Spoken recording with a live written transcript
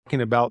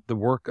talking about the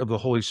work of the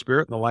Holy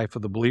Spirit in the life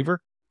of the believer.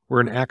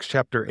 We're in Acts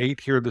chapter 8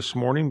 here this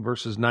morning,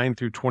 verses 9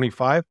 through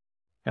 25.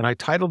 And I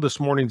titled this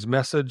morning's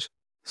message,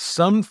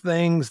 Some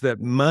Things That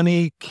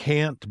Money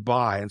Can't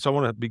Buy. And so I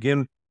want to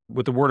begin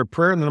with the word of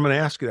prayer, and then I'm going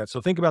to ask you that. So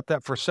think about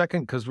that for a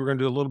second, because we're going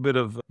to do a little bit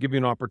of give you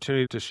an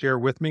opportunity to share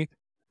with me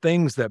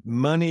things that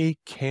money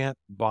can't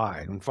buy.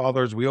 And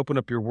Father, as we open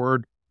up your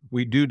word,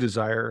 we do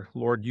desire,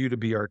 Lord, you to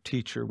be our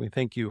teacher. We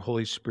thank you,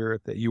 Holy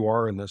Spirit, that you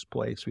are in this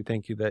place. We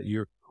thank you that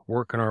you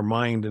work in our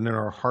mind and in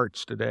our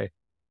hearts today.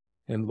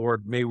 And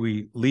Lord, may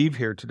we leave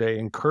here today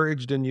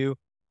encouraged in you,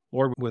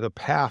 Lord, with a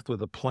path,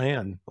 with a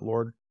plan,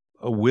 Lord,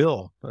 a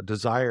will, a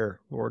desire,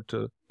 Lord,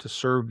 to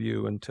serve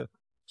you and to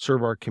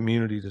serve our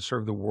community, to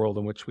serve the world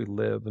in which we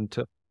live, and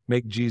to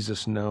make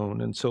Jesus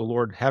known. And so,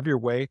 Lord, have your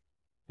way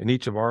in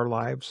each of our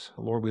lives.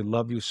 Lord, we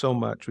love you so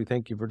much. We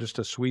thank you for just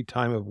a sweet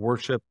time of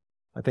worship.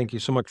 I thank you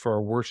so much for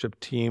our worship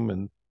team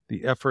and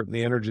the effort and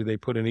the energy they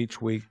put in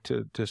each week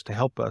to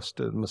help us,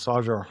 to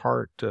massage our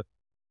heart, to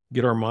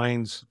get our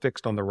minds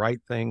fixed on the right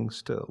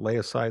things, to lay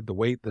aside the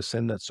weight, the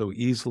sin that so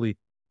easily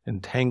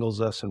entangles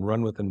us, and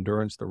run with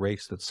endurance the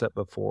race that's set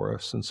before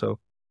us. And so,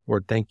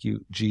 Lord, thank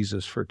you,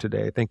 Jesus, for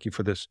today. Thank you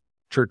for this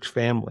church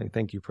family.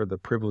 Thank you for the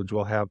privilege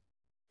we'll have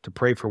to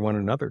pray for one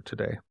another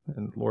today.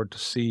 And Lord, to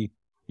see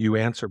you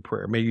answer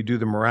prayer. May you do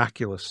the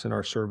miraculous in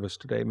our service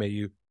today. May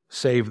you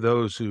save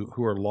those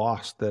who are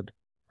lost, that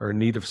are in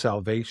need of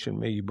salvation.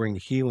 May you bring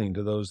healing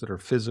to those that are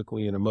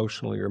physically and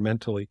emotionally or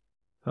mentally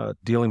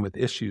dealing with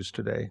issues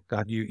today.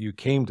 God, you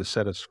came to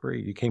set us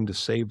free. You came to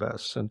save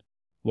us. And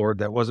Lord,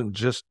 that wasn't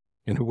just,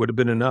 it would have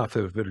been enough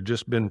if it had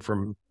just been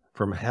from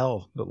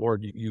hell. But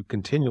Lord, you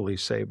continually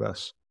save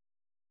us.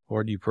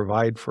 Lord, you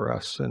provide for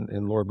us,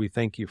 and Lord, we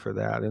thank you for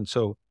that. And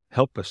so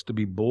help us to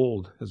be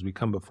bold as we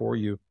come before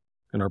you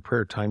in our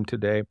prayer time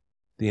today,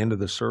 the end of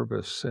the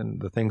service, and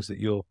the things that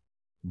you'll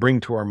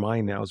bring to our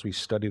mind now as we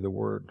study the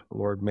word.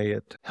 Lord, may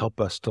it help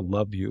us to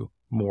love you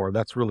more.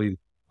 That's really,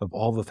 of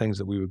all the things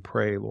that we would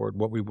pray, Lord,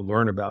 what we will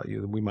learn about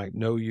you, that we might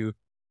know you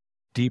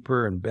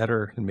deeper and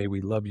better, and may we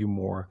love you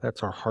more.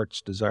 That's our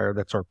heart's desire.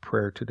 That's our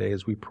prayer today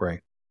as we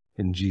pray.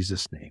 In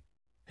Jesus' name,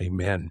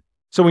 amen.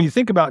 So when you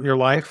think about in your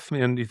life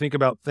and you think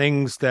about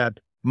things that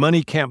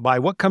money can't buy,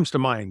 what comes to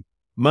mind?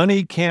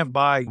 Money can't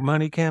buy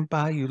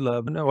you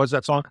love. No, what's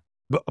that song?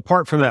 But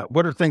apart from that,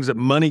 what are things that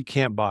money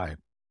can't buy?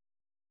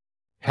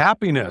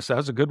 Happiness,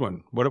 that's a good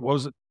one. What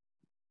was it?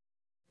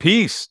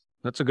 Peace,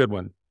 that's a good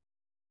one.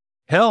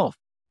 Health,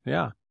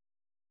 yeah.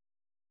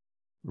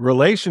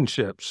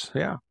 Relationships,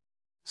 yeah.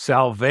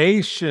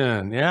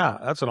 Salvation, yeah,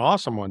 that's an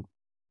awesome one.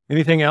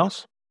 Anything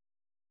else?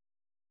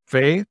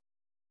 Faith,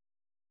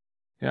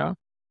 yeah.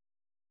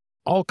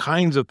 All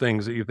kinds of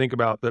things that you think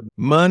about that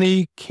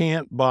money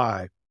can't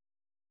buy.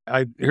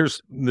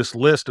 Here's this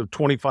list of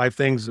 25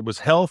 things. It was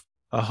health,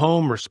 a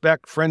home,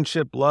 respect,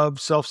 friendship, love,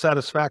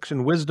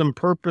 self-satisfaction, wisdom,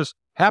 purpose,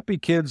 happy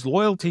kids,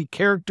 loyalty,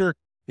 character,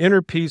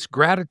 inner peace,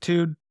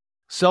 gratitude,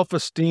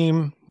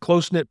 self-esteem,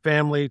 close-knit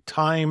family,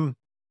 time,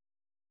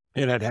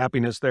 and had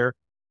happiness there,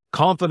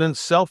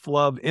 confidence,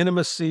 self-love,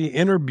 intimacy,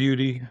 inner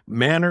beauty,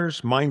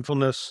 manners,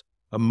 mindfulness,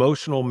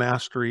 emotional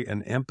mastery,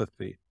 and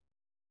empathy.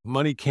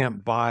 Money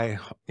can't buy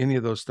any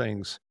of those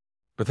things.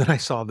 But then I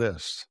saw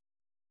this,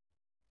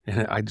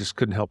 and I just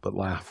couldn't help but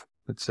laugh.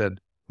 It said,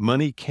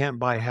 money can't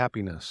buy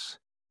happiness,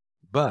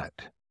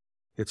 but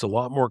it's a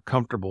lot more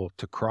comfortable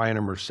to cry in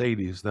a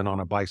Mercedes than on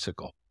a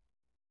bicycle.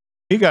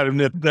 You got to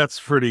admit, that's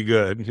pretty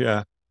good.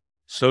 Yeah,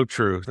 so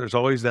true. There's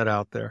always that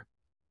out there.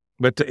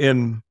 But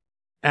in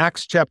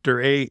Acts chapter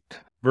 8,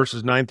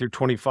 verses 9 through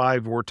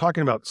 25, we're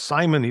talking about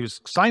Simon. He was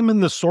Simon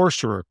the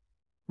sorcerer.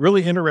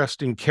 Really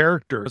interesting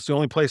character. It's the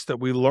only place that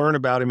we learn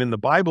about him in the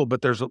Bible,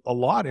 but there's a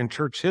lot in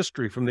church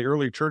history from the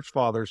early church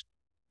fathers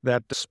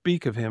that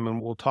speak of him,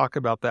 and we'll talk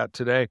about that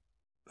today.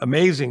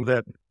 Amazing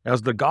that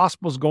as the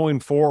gospel's going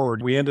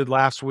forward, we ended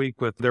last week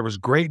with there was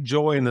great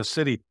joy in the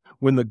city.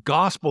 When the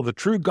gospel, the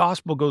true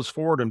gospel goes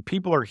forward and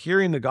people are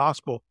hearing the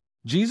gospel,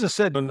 Jesus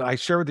said, and I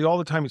share with you all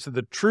the time, he said,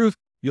 the truth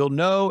you'll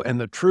know,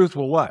 and the truth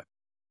will what?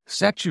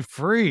 Set you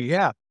free.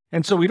 Yeah.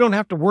 And so we don't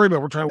have to worry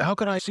about, we're trying, how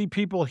can I see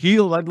people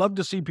healed? I'd love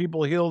to see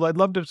people healed. I'd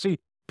love to see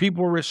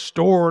people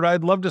restored.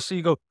 I'd love to see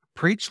you go,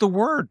 preach the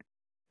word.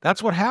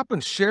 That's what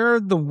happens. Share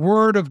the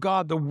word of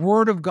God. The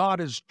word of God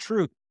is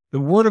truth. The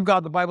word of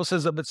God, the Bible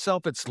says of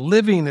itself, it's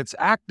living, it's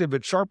active,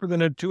 it's sharper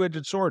than a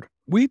two-edged sword.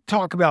 We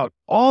talk about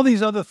all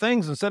these other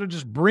things instead of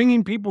just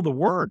bringing people the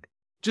word.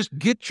 Just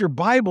get your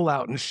Bible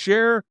out and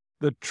share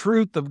the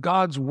truth of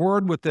God's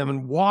word with them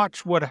and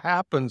watch what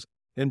happens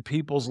in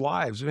people's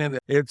lives. Man,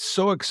 it's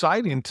so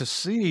exciting to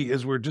see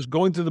as we're just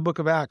going through the book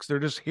of Acts. They're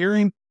just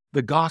hearing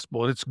the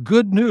gospel, and it's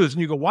good news.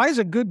 And you go, why is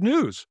it good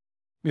news?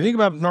 You think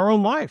about it in our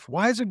own life.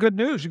 Why is it good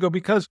news? You go,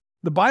 because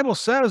the Bible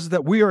says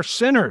that we are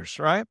sinners,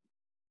 right?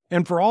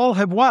 And for all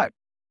have what?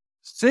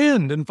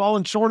 Sinned and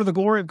fallen short of the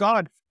glory of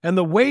God. And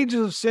the wages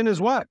of sin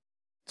is what?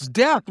 It's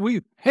death.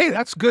 Hey,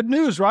 that's good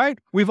news, right?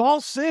 We've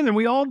all sinned and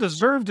we all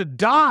deserve to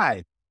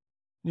die.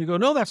 You go,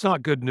 no, that's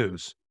not good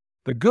news.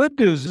 The good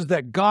news is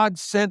that God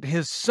sent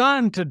his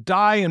son to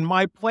die in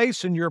my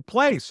place and your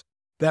place,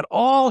 that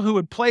all who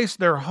would place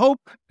their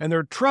hope and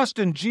their trust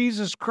in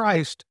Jesus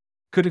Christ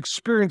could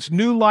experience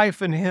new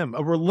life in him,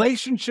 a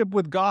relationship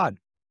with God,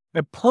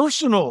 a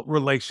personal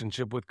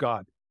relationship with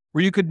God,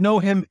 where you could know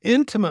him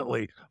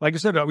intimately. Like I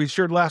said, we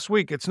shared last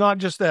week, it's not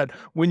just that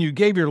when you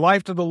gave your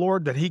life to the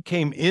Lord that he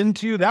came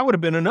into you. That would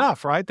have been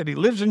enough, right? That he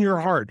lives in your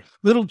heart.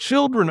 Little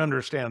children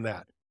understand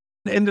that.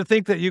 And to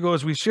think that you go,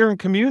 as we share in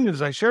communion,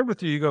 as I shared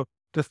with you, you go,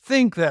 to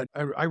think that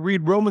I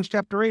read Romans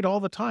chapter 8 all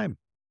the time.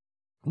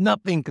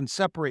 Nothing can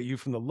separate you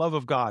from the love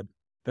of God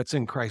that's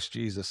in Christ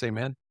Jesus.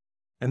 Amen.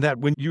 And that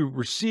when you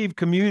receive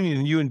communion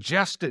and you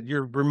ingest it,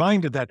 you're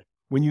reminded that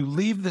when you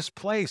leave this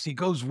place, he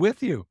goes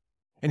with you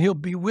and he'll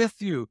be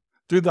with you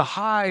through the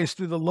highs,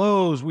 through the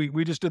lows.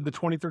 We just did the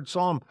 23rd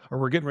Psalm, or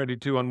we're getting ready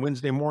to on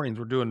Wednesday mornings.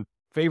 We're doing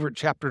favorite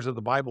chapters of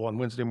the Bible on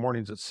Wednesday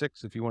mornings at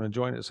 6. If you want to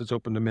join us, it's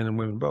open to men and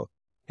women both.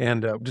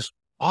 And just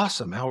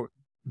awesome how,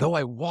 though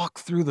I walk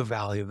through the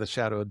valley of the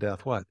shadow of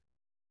death, what?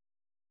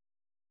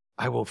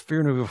 I will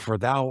fear no evil, for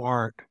thou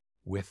art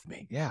with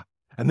me. Yeah.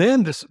 And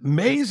then this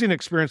amazing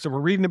experience that we're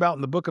reading about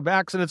in the book of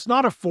Acts, and it's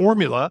not a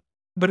formula,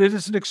 but it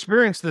is an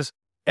experience, this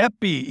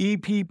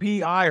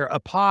E-P-P-I, or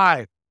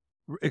epi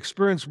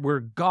experience where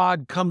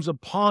God comes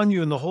upon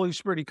you and the Holy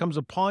Spirit, he comes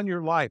upon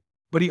your life,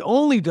 but he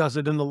only does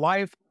it in the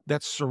life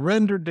that's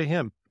surrendered to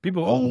him.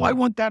 People, oh, I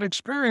want that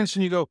experience.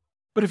 And you go,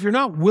 but if you're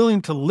not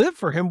willing to live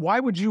for him, why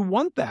would you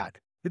want that?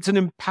 It's an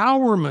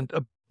empowerment,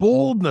 a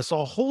boldness,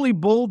 a holy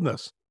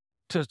boldness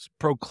to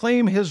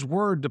proclaim his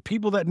word to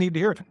people that need to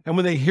hear it. And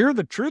when they hear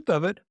the truth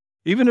of it,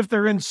 even if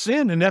they're in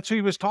sin, and that's who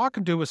he was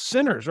talking to, was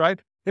sinners, right?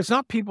 It's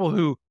not people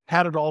who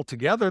had it all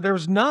together.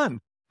 There's none.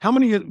 How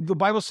many, the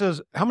Bible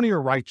says, how many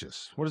are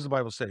righteous? What does the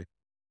Bible say?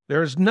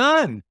 There's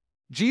none.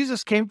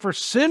 Jesus came for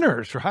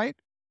sinners, right?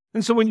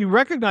 And so when you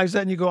recognize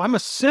that and you go, I'm a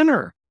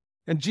sinner,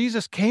 and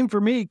Jesus came for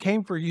me,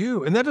 came for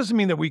you. And that doesn't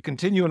mean that we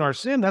continue in our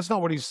sin. That's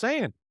not what he's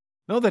saying.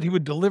 No, that he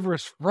would deliver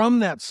us from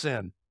that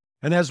sin.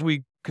 And as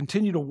we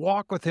continue to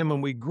walk with him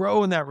and we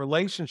grow in that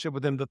relationship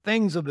with him, the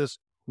things of this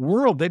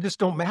world, they just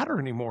don't matter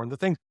anymore. And the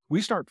things,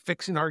 we start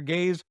fixing our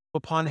gaze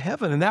upon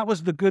heaven. And that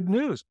was the good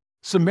news.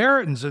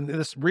 Samaritans in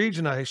this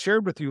region I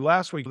shared with you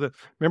last week,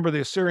 remember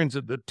the Assyrians,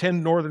 the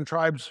 10 northern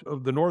tribes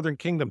of the northern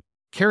kingdom,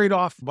 carried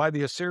off by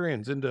the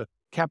Assyrians into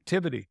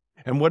captivity.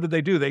 And what did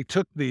they do? They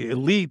took the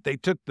elite, they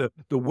took the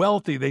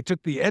wealthy, they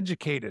took the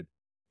educated,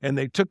 and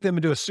they took them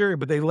into Assyria,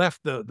 but they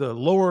left the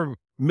lower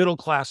middle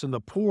class and the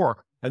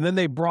poor. And then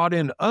they brought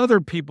in other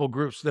people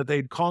groups that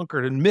they'd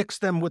conquered and mixed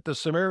them with the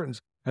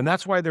Samaritans. And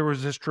that's why there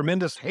was this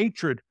tremendous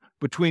hatred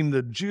between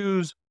the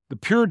Jews, the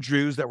pure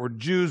Jews that were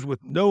Jews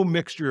with no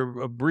mixture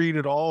of breed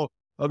at all,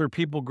 other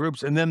people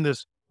groups, and then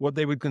this, what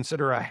they would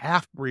consider a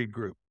half-breed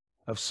group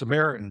of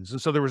Samaritans.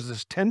 And so there was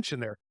this tension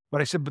there.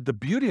 But I said, but the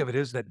beauty of it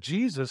is that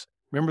Jesus,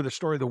 remember the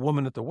story of the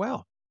woman at the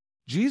well?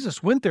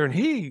 Jesus went there and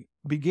he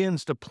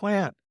begins to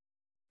plant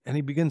and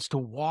he begins to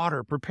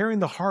water, preparing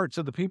the hearts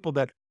of the people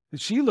that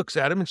she looks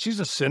at him and she's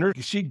a sinner.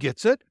 She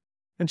gets it.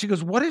 And she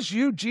goes, what is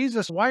you,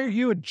 Jesus? Why are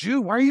you a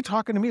Jew? Why are you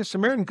talking to me, a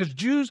Samaritan? Because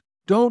Jews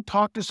don't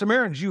talk to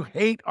Samaritans. You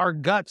hate our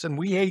guts and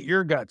we hate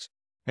your guts.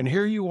 And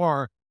here you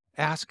are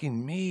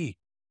asking me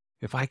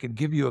if I could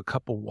give you a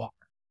cup of water.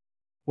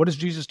 What is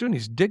Jesus doing?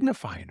 He's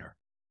dignifying her.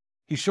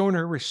 He's showing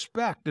her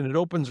respect and it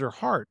opens her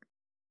heart.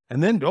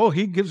 And then,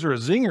 he gives her a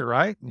zinger,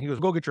 right? And he goes,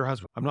 go get your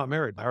husband. I'm not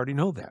married. I already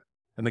know that.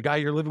 And the guy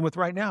you're living with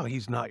right now,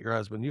 he's not your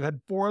husband. You had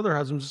 4 other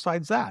husbands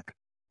besides that.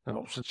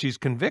 So she's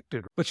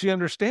convicted, but she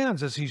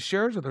understands as he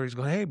shares with her, he's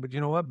going, hey, but you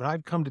know what? But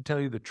I've come to tell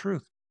you the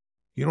truth.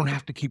 You don't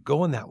have to keep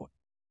going that way.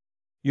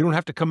 You don't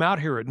have to come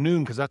out here at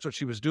noon, because that's what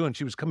she was doing.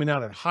 She was coming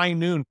out at high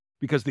noon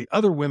because the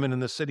other women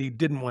in the city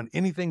didn't want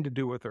anything to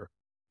do with her.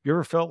 You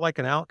ever felt like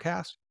an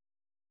outcast?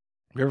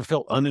 You ever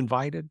felt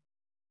uninvited?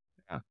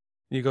 Yeah.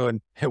 You go,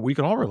 and hey, we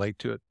can all relate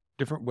to it,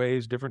 different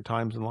ways, different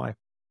times in life.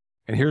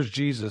 And here's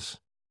Jesus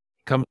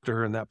comes to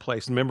her in that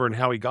place. Remember and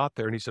how he got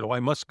there. And he said, I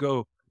must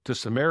go to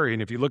Samaria.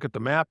 And if you look at the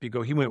map, you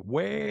go, he went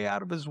way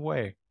out of his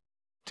way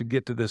to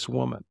get to this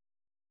woman.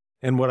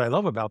 And what I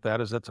love about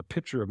that is that's a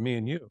picture of me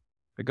and you,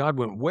 that God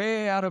went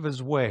way out of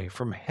his way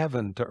from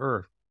heaven to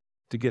earth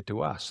to get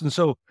to us. And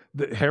so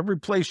every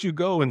place you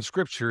go in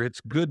scripture,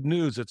 it's good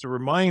news. It's a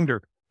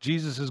reminder.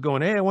 Jesus is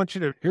going, hey,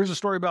 here's a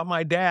story about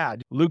my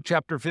dad. Luke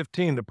chapter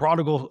 15, the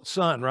prodigal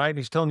son, right?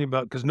 He's telling you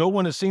about, because no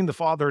one has seen the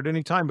Father at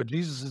any time, but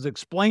Jesus is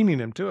explaining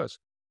him to us.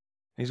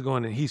 He's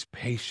going, and he's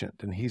patient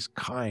and he's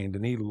kind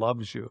and he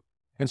loves you.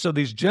 And so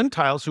these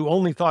Gentiles who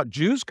only thought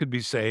Jews could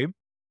be saved,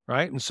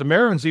 right? And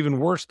Samaritans even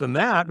worse than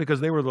that, because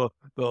they were the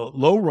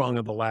low rung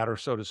of the ladder,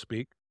 so to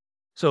speak.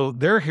 So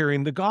they're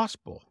hearing the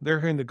gospel.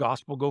 They're hearing the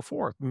gospel go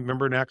forth.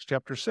 Remember in Acts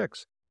chapter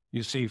 6,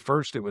 you see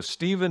first it was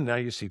Stephen, now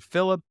you see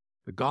Philip.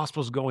 The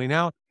gospel's going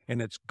out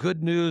and it's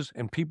good news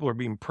and people are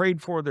being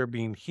prayed for. They're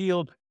being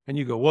healed. And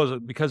you go, was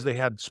it because they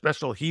had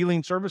special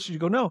healing services? You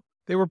go, no,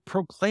 they were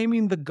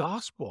proclaiming the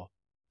gospel.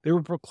 They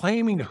were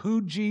proclaiming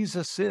who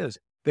Jesus is.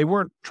 They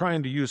weren't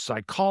trying to use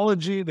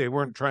psychology. They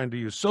weren't trying to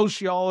use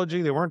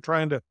sociology. They weren't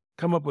trying to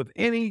come up with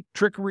any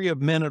trickery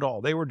of men at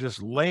all. They were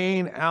just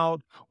laying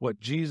out what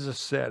Jesus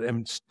said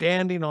and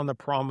standing on the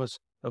promise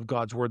of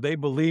God's word. They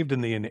believed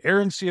in the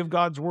inerrancy of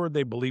God's word.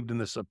 They believed in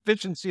the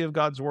sufficiency of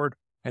God's word,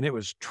 and it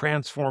was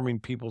transforming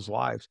people's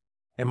lives.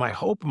 And my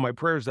hope and my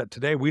prayer is that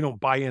today we don't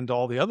buy into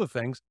all the other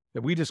things,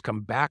 that we just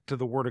come back to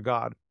the word of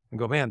God and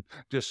go, man,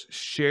 just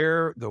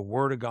share the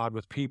word of God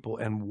with people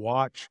and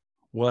watch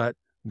what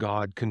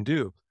God can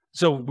do.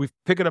 So we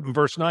pick it up in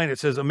verse 9. It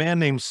says, a man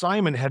named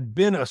Simon had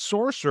been a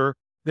sorcerer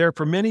there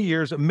for many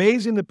years,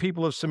 amazing the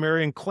people of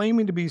Samaria and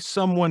claiming to be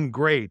someone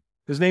great.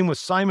 His name was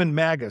Simon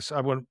Magus. I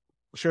want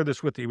to share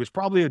this with you. He was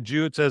probably a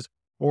Jew, it says,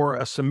 or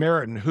a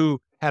Samaritan who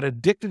had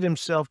addicted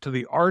himself to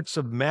the arts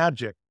of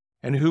magic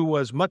and who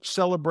was much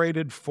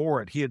celebrated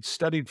for it. He had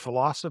studied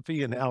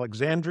philosophy in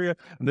Alexandria,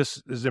 and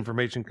this is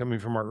information coming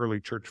from our early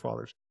church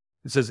fathers.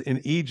 It says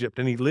in Egypt,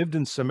 and he lived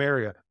in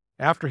Samaria.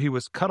 After he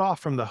was cut off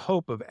from the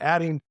hope of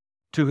adding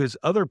to his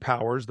other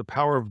powers, the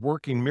power of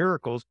working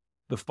miracles,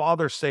 the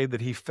fathers say that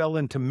he fell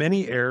into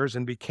many errors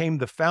and became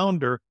the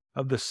founder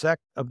of the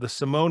sect of the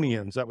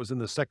Simonians. That was in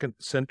the 2nd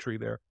century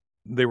there.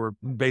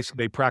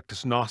 They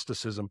practiced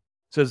Gnosticism.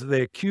 It says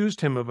they accused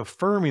him of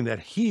affirming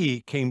that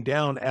he came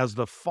down as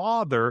the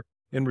Father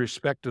in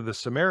respect to the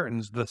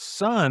Samaritans, the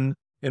Son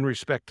in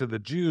respect to the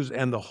Jews,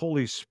 and the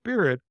Holy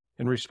Spirit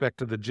in respect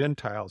to the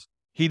Gentiles.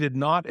 He did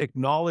not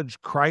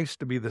acknowledge Christ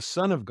to be the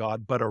Son of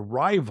God, but a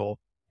rival,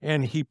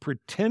 and he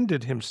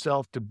pretended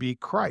himself to be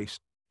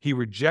Christ. He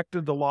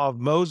rejected the law of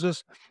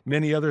Moses.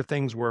 Many other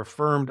things were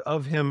affirmed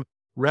of him,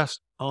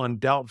 rest on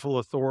doubtful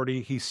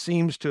authority. He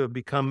seems to have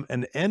become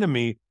an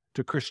enemy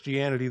to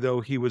Christianity,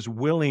 though he was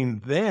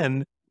willing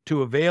then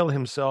to avail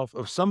himself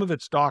of some of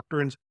its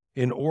doctrines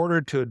in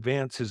order to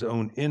advance his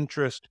own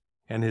interest,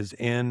 and his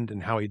end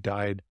and how he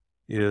died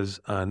is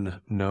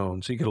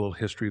unknown. So you get a little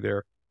history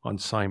there on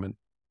Simon.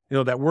 You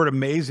know, that word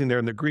amazing there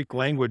in the Greek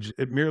language,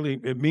 it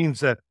means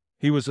that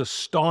he was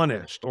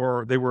astonished,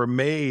 or they were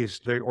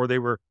amazed, or they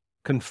were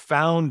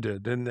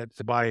confounded, and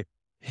that by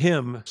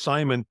him,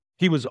 Simon,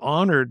 he was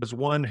honored as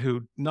one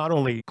who not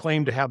only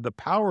claimed to have the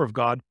power of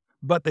God,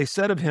 but they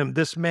said of him,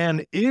 this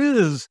man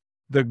is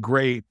the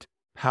great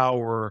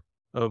power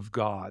of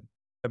God.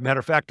 As a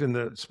matter of fact, in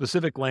the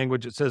specific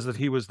language, it says that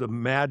he was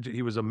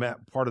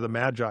part of the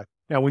Magi.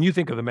 Now, when you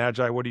think of the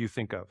Magi, what do you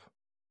think of?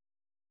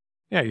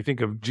 Yeah, you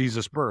think of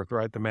Jesus' birth,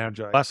 right? The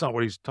Magi. That's not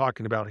what he's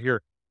talking about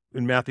here.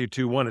 In Matthew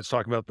 2:1, it's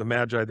talking about the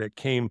Magi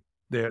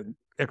that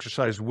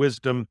exercised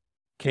wisdom,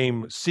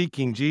 came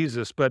seeking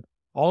Jesus. But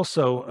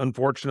also,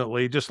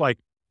 unfortunately, just like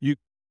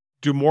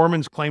do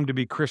Mormons claim to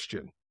be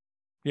Christian?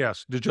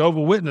 Yes. Do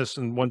Jehovah's Witnesses,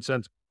 in one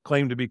sense,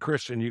 claim to be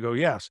Christian? You go,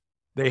 yes.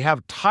 They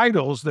have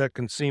titles that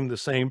can seem the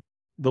same.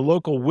 The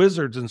local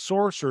wizards and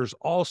sorcerers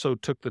also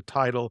took the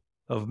title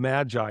of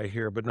Magi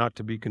here, but not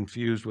to be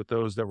confused with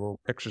those that were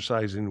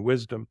exercising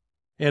wisdom.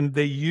 And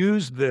they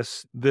used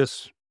this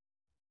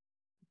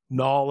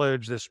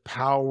knowledge, this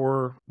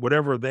power,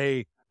 whatever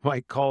they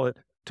might call it,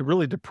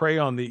 to prey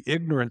on the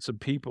ignorance of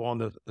people, on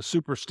the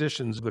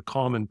superstitions of the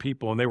common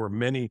people. And there were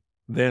many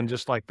then,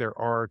 just like there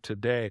are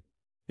today.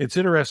 It's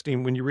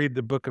interesting when you read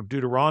the book of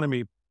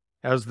Deuteronomy,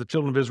 as the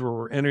children of Israel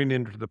were entering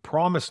into the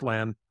promised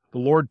land, the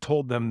Lord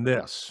told them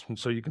this. And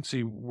so you can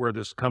see where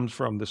this comes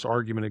from, this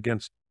argument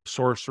against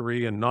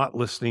sorcery and not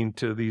listening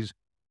to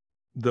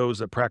those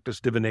that practice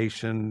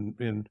divination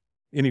in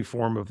any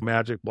form of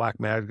magic, black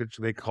magic,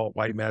 they call it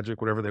white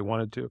magic, whatever they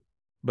wanted to.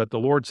 But the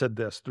Lord said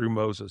this through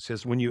Moses. He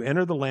says, when you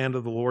enter the land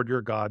of the Lord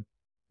your God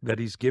that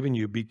he's given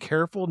you, be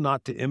careful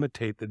not to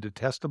imitate the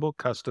detestable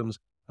customs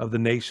of the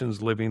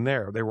nations living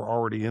there. They were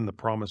already in the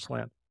promised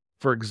land.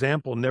 For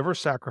example, never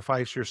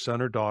sacrifice your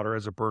son or daughter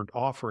as a burnt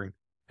offering,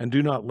 and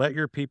do not let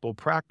your people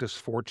practice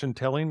fortune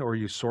telling or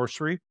use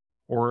sorcery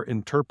or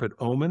interpret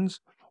omens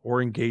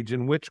or engage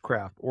in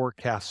witchcraft or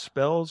cast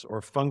spells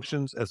or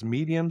functions as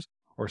mediums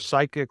or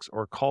psychics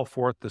or call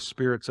forth the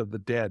spirits of the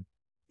dead.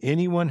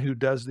 Anyone who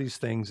does these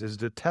things is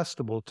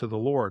detestable to the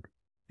Lord.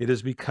 It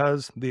is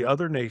because the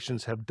other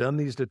nations have done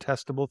these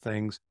detestable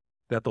things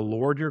that the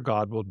Lord your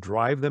God will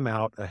drive them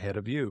out ahead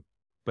of you.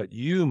 But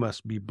you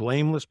must be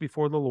blameless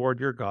before the Lord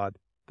your God.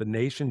 The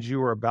nations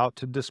you are about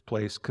to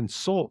displace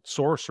consult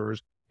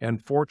sorcerers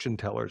and fortune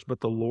tellers, but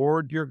the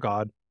Lord your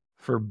God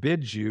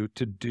forbids you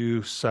to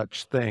do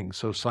such things.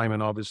 So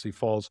Simon obviously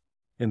falls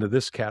into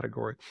this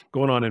category.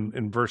 Going on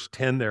in verse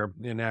 10 there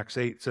in Acts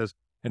 8, it says,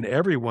 and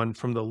everyone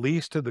from the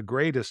least to the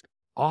greatest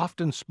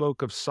often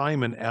spoke of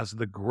Simon as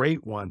the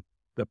great one,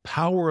 the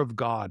power of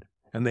God,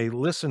 and they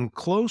listened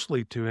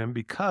closely to him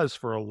because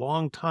for a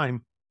long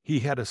time he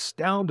had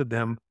astounded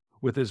them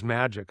with his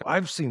magic.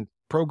 I've seen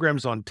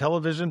programs on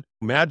television,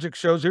 magic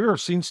shows. Have you ever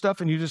seen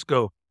stuff and you just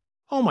go,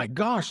 oh my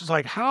gosh, it's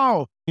like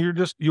how?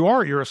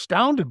 You're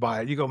astounded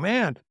by it. You go,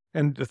 man.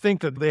 And to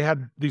think that they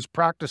had these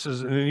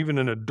practices, and even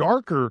in a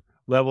darker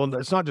level, and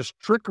it's not just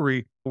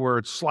trickery where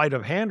it's sleight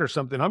of hand or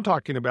something. I'm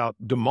talking about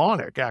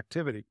demonic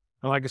activity.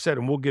 And like I said,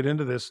 and we'll get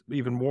into this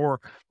even more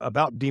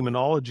about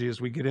demonology as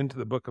we get into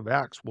the book of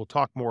Acts. We'll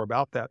talk more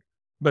about that.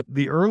 But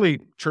the early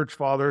church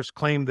fathers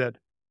claimed that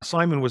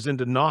Simon was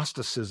into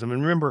Gnosticism.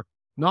 And remember,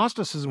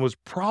 Gnosticism was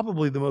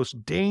probably the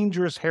most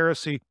dangerous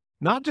heresy,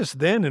 not just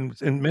then,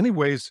 in many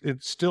ways,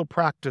 it's still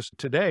practiced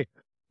today.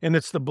 And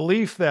it's the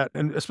belief that,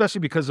 and especially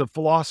because of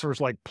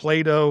philosophers like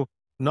Plato,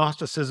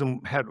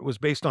 Gnosticism was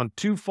based on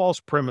two false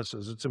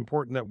premises. It's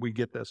important that we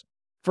get this.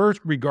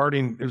 First,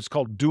 regarding, it was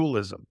called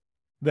dualism,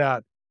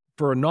 that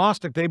for a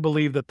Gnostic, they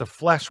believed that the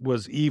flesh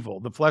was evil.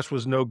 The flesh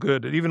was no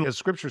good. And even as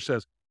Scripture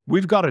says,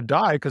 we've got to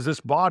die because this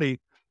body,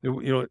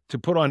 to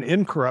put on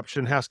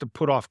incorruption has to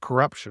put off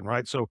corruption,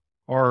 right? So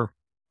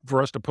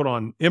for us to put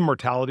on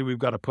immortality, we've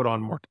got to put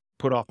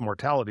off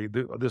mortality.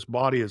 This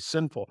body is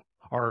sinful.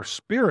 Our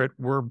spirit,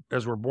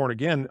 as we're born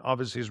again,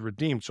 obviously is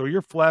redeemed. So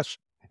your flesh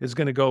is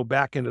going to go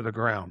back into the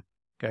ground,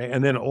 okay?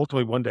 And then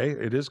ultimately one day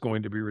it is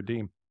going to be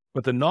redeemed.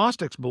 But the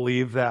Gnostics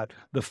believe that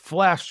the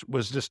flesh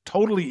was just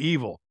totally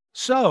evil.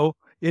 So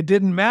it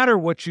didn't matter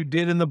what you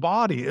did in the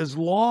body as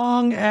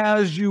long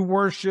as you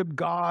worship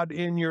God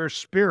in your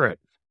spirit.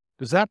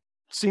 Does that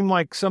seem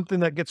like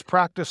something that gets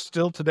practiced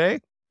still today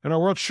in our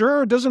world?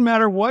 Sure, it doesn't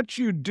matter what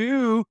you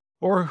do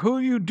or who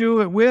you do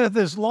it with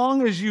as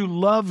long as you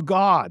love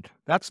God.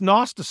 That's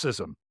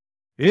Gnosticism.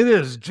 It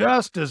is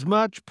just as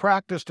much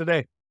practiced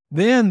today.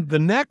 Then the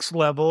next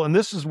level, and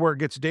this is where it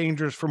gets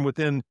dangerous from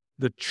within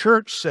the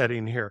church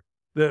setting here,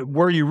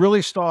 where you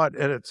really saw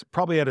it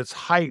probably at its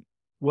height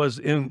was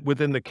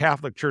within the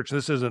Catholic Church.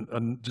 This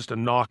isn't just a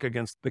knock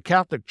against the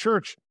Catholic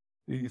Church.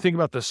 You think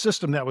about the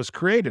system that was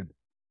created.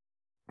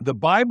 The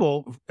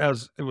Bible,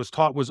 as it was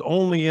taught, was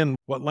only in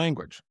what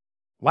language?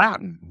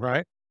 Latin,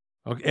 right?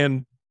 Okay,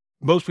 and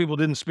most people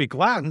didn't speak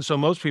Latin, so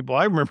most people,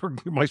 I remember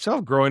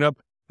myself growing up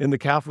in the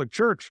Catholic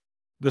Church,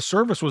 the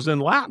service was in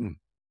Latin.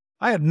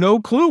 I had no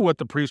clue what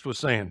the priest was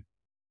saying.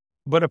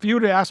 But if you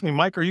would have asked me,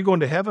 Mike, are you going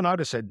to heaven? I'd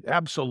have said,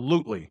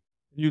 absolutely.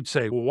 You'd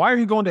say, well, why are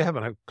you going to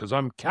heaven? Because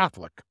I'm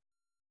Catholic.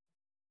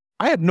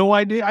 I had no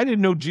idea. I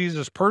didn't know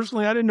Jesus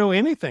personally. I didn't know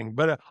anything,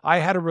 but I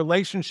had a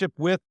relationship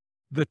with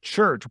the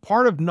church.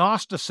 Part of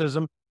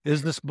Gnosticism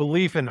is this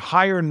belief in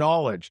higher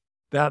knowledge,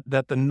 that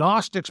the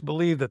Gnostics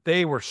believed that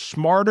they were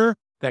smarter,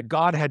 that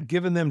God had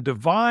given them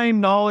divine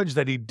knowledge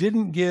that he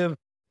didn't give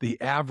the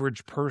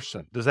average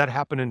person. Does that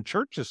happen in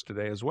churches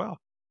today as well?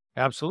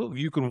 Absolutely.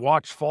 You can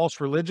watch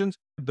false religions,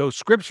 though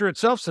Scripture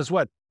itself says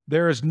what?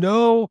 There is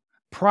no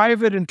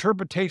private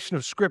interpretation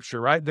of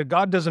Scripture, right? That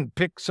God doesn't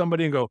pick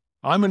somebody and go,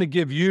 I'm going to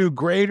give you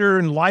greater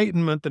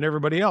enlightenment than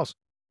everybody else.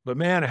 But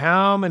man,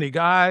 how many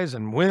guys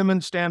and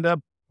women stand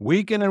up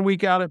week in and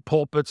week out at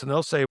pulpits and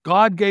they'll say,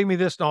 God gave me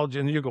this knowledge.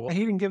 And you go, well,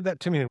 he didn't give that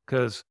to me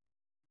because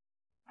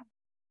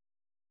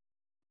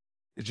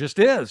it just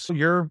is.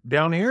 You're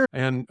down here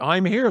and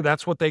I'm here.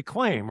 That's what they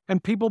claim.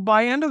 And people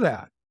buy into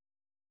that.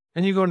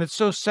 And you go, and it's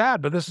so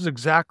sad, but this is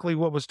exactly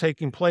what was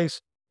taking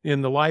place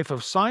in the life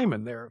of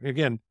Simon there.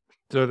 Again,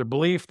 the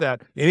belief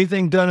that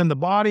anything done in the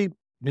body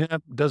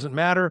doesn't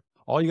matter.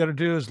 All you got to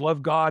do is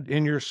love God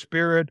in your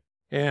spirit.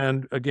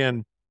 And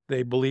again,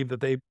 they believe that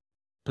they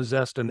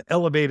possessed an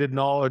elevated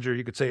knowledge, or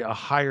you could say a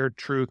higher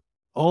truth,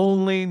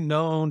 only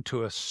known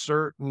to a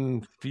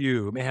certain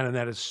few. Man, and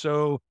that is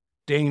so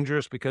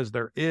dangerous because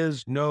there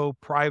is no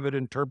private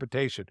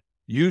interpretation.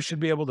 You should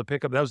be able to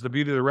pick up, that was the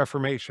beauty of the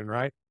Reformation,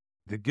 right?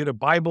 To get a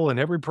Bible in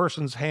every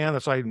person's hand.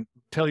 That's why I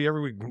tell you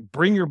every week,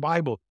 bring your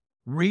Bible,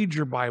 read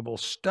your Bible,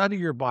 study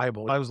your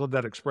Bible. I always love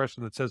that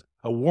expression that says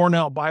a worn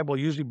out Bible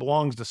usually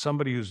belongs to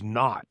somebody who's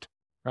not,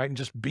 right? And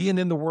just being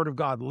in the Word of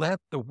God, let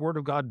the Word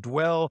of God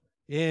dwell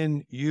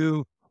in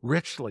you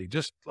richly.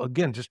 Just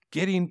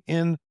getting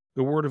in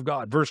the Word of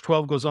God. Verse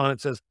 12 goes on,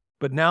 it says,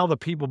 but now the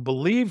people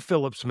believe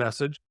Philip's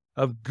message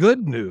of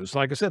good news.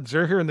 Like I said,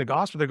 they're hearing the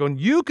gospel. They're going,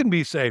 you can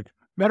be saved.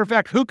 Matter of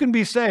fact, who can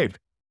be saved?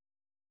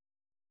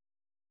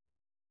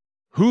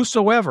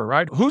 Whosoever,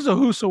 right? Who's a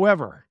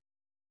whosoever?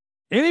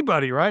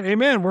 Anybody, right?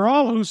 Amen. We're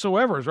all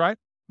whosoevers, right?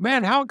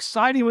 Man, how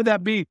exciting would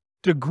that be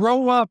to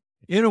grow up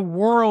in a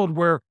world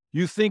where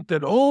you think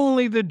that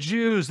only the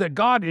Jews, that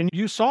God, and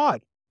you saw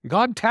it,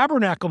 God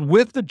tabernacled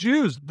with the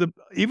Jews.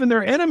 Even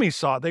their enemies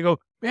saw it. They go,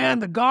 man,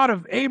 the God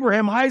of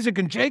Abraham, Isaac,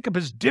 and Jacob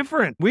is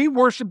different. We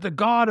worship the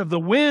God of the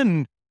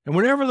wind. And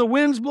whenever the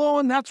wind's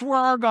blowing, that's where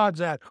our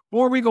God's at.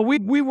 Or we go,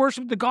 we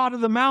worship the God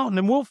of the mountain,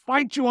 and we'll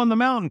fight you on the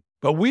mountain,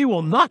 but we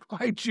will not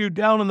fight you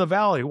down in the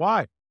valley.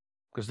 Why?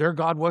 Because their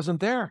God wasn't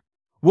there.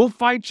 We'll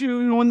fight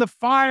you in the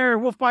fire.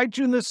 We'll fight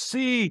you in the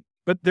sea.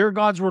 But their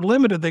gods were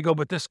limited. They go,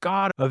 but this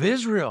God of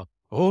Israel,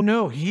 oh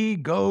no, he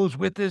goes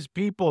with his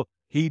people.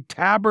 He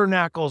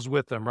tabernacles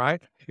with them,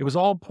 right? It was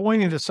all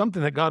pointing to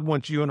something that God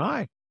wants you and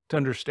I to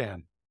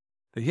understand.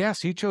 That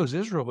yes, he chose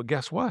Israel, but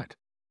guess what?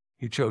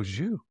 He chose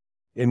you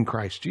in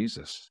Christ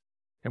Jesus.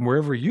 And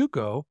wherever you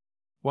go,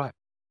 what?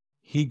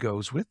 He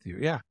goes with you.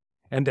 Yeah.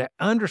 And to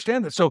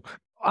understand that. So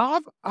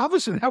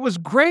obviously that was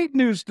great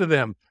news to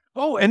them.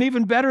 Oh, and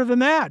even better than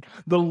that,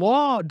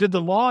 did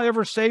the law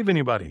ever save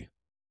anybody?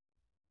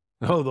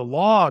 No, the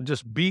law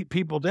just beat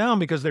people down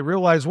because they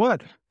realized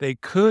what? They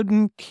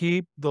couldn't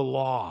keep the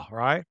law,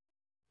 right?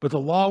 But the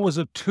law was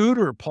a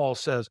tutor, Paul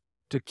says,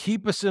 to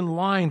keep us in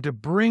line, to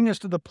bring us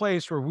to the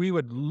place where we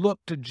would look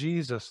to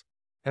Jesus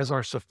as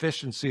our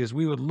sufficiency, as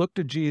we would look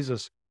to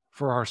Jesus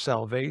for our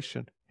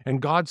salvation.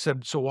 And God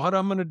said, so what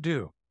I'm going to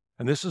do,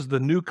 and this is the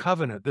new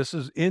covenant, this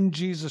is in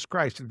Jesus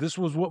Christ. This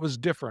was what was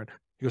different.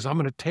 He goes, I'm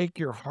going to take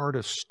your heart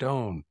of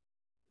stone,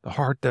 the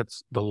heart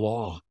that's the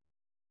law.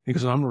 He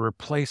goes, I'm going to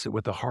replace it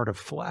with a heart of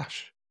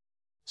flesh.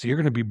 So you're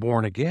going to be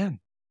born again,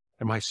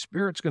 and my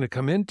Spirit's going to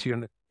come into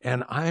you,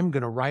 and I'm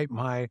going to write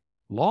my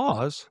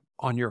laws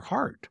on your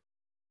heart.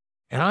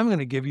 And I'm going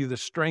to give you the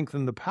strength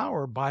and the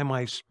power by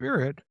my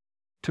Spirit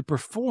to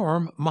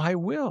perform my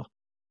will.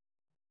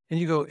 And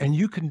you go, and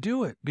you can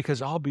do it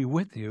because I'll be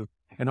with you,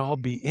 and I'll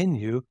be in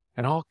you,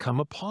 and I'll come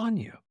upon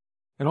you.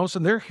 And all of a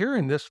sudden they're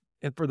hearing this,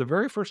 and for the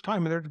very first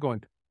time, and they're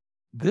going,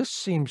 this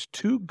seems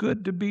too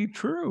good to be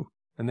true.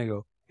 And they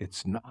go,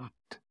 it's not.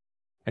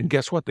 And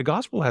guess what? The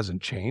gospel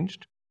hasn't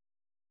changed.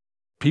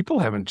 People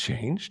haven't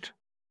changed.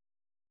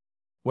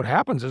 What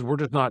happens is we're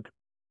just not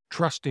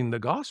trusting the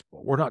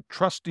gospel. We're not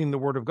trusting the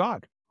word of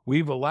God.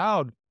 We've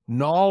allowed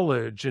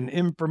knowledge and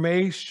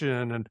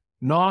information and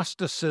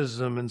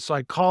Gnosticism and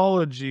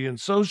psychology and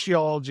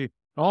sociology,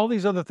 all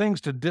these other things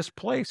to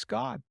displace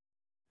God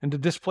and to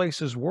displace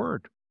his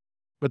word.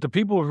 But the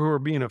people who are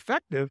being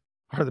effective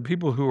are the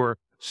people who are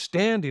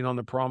standing on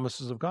the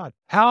promises of God.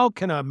 How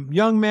can a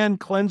young man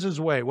cleanse his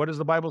way? What does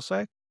the Bible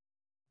say?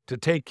 To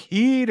take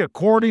heed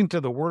according to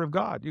the word of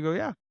God. You go,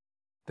 yeah,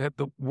 that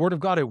the word of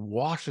God, it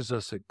washes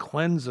us, it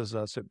cleanses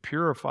us, it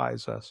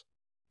purifies us.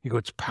 You go,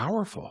 it's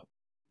powerful.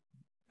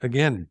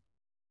 Again,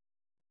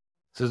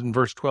 it says in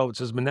verse 12, it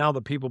says, but now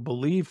the people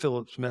believe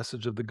Philip's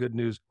message of the good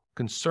news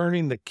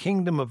concerning the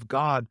kingdom of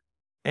God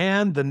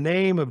and the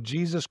name of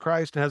Jesus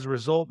Christ. And as a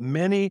result,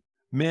 many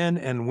men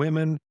and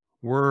women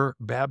were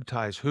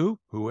baptized. Who?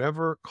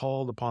 Whoever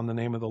called upon the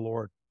name of the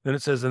Lord. Then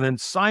it says, and then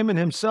Simon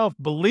himself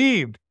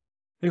believed.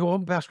 They go, well,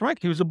 Pastor Mike,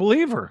 he was a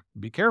believer.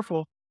 Be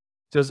careful.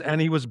 It says, and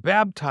he was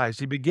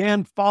baptized. He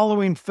began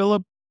following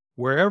Philip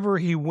wherever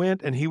he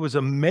went, and he was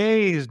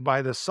amazed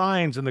by the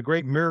signs and the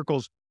great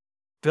miracles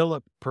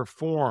Philip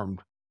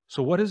performed.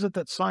 So what is it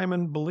that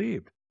Simon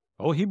believed?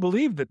 Oh, he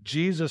believed that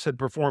Jesus had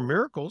performed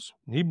miracles.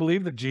 He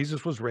believed that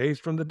Jesus was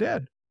raised from the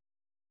dead.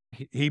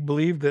 He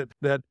believed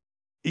that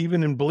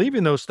even in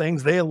believing those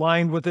things, they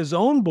aligned with his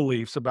own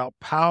beliefs about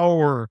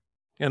power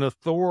and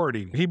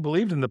authority. He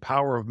believed in the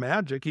power of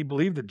magic. He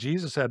believed that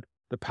Jesus had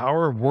the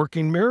power of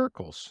working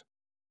miracles.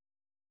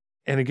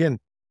 And again,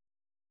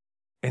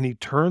 and he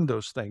turned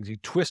those things, he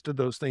twisted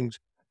those things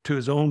to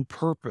his own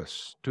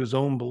purpose, to his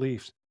own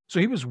beliefs. So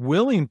he was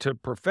willing to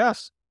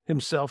profess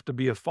himself to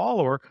be a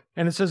follower.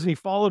 And it says he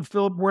followed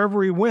Philip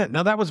wherever he went.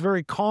 Now that was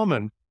very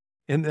common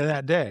in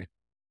that day.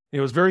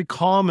 It was very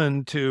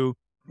common to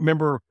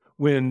remember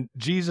when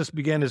Jesus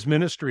began his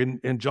ministry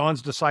and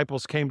John's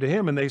disciples came to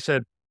him and they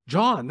said,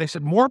 John, they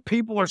said, more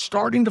people are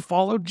starting to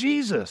follow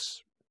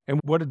Jesus.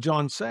 And what did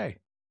John say?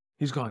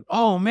 He's going,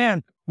 oh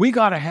man, we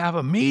got to have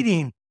a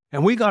meeting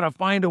and we got to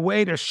find a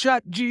way to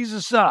shut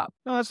Jesus up.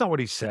 No, that's not what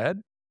he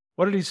said.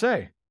 What did he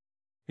say?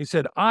 He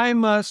said, I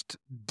must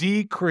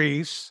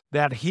decrease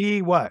that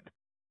he what?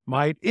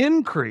 Might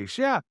increase.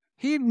 Yeah,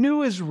 he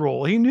knew his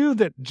role. He knew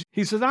that,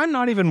 he says, I'm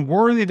not even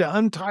worthy to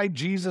untie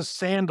Jesus'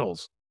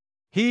 sandals.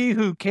 He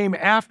who came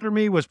after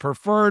me was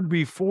preferred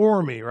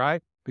before me,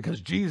 right?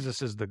 Because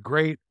Jesus is the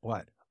great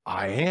what?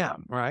 I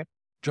am, right?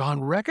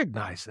 John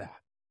recognized that.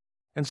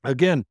 And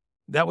again,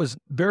 that was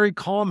very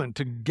common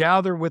to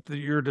gather with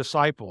your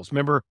disciples.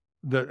 Remember,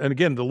 and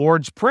again, the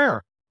Lord's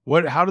Prayer.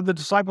 How did the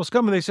disciples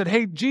come? And they said,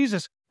 hey,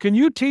 Jesus, can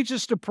you teach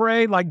us to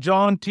pray like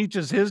John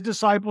teaches his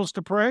disciples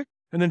to pray?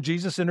 And then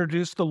Jesus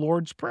introduced the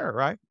Lord's Prayer,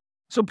 right?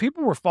 So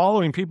people were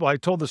following people. I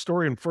told the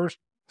story in first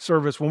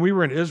service when we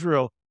were in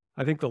Israel.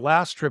 I think the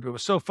last trip, it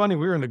was so funny.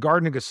 We were in the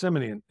Garden of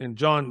Gethsemane and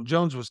John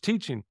Jones was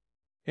teaching.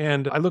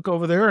 And I look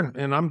over there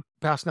and I'm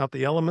passing out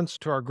the elements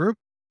to our group.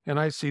 And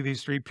I see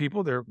these three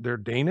people. They're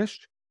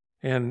Danish.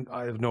 And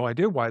I have no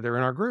idea why they're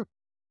in our group.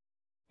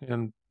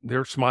 And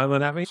they're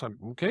smiling at me. So I'm,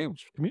 okay,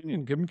 it's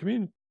communion, give them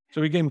communion.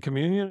 So we gave them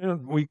communion,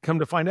 and we come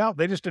to find out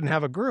they just didn't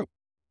have a group.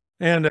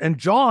 And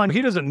John,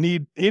 he doesn't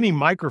need any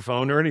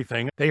microphone or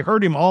anything. They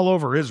heard him all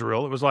over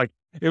Israel. It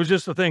was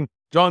just the thing.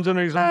 John's in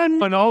there, he's like,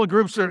 and all the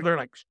groups they're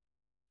like,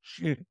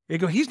 they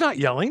go, he's not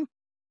yelling,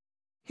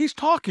 he's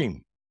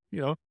talking,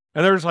 And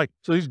they're just like,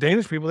 so these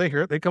Danish people, they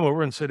hear it, they come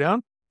over and sit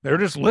down. They're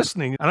just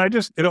listening.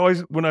 And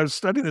when I was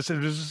studying this, it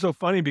was just so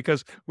funny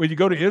because when you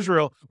go to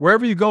Israel,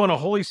 wherever you go on a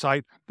holy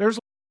site, there's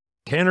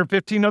 10 or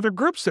 15 other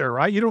groups there,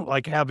 right? You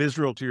don't have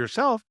Israel to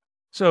yourself.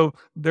 So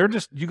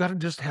you got to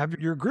just have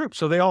your group.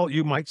 So they all,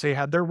 you might say,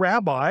 had their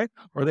rabbi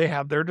or they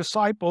have their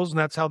disciples, and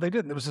that's how they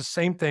did it. It was the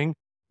same thing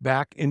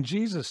back in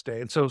Jesus' day.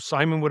 And so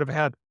Simon would have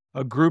had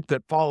a group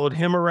that followed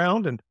him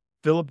around, and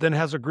Philip then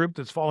has a group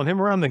that's following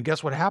him around. Then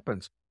guess what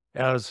happens?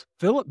 As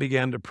Philip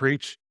began to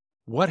preach,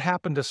 what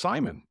happened to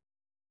Simon?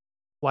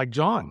 Like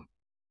John,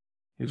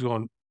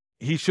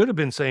 he should have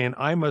been saying,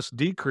 I must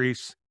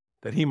decrease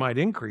that he might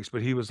increase.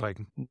 But he was like,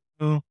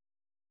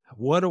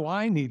 what do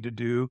I need to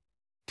do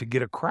to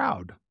get a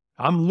crowd?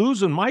 I'm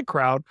losing my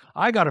crowd.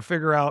 I got to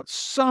figure out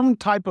some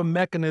type of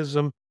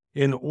mechanism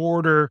in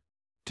order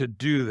to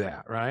do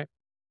that, right?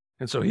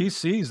 And so he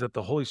sees that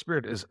the Holy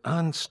Spirit is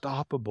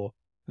unstoppable.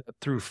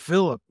 Through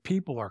Philip,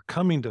 people are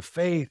coming to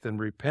faith and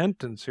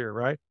repentance here,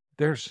 right?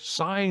 There's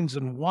signs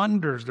and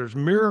wonders. There's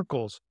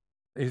miracles.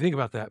 And you think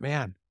about that,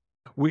 man.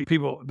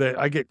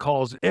 I get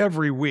calls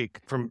every week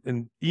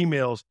in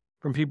emails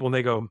from people, and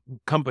they go,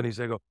 companies,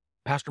 they go,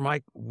 Pastor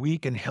Mike, we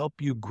can help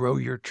you grow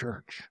your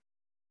church.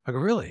 I go,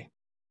 really?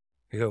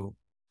 They go,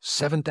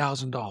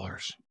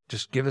 $7,000.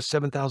 Just give us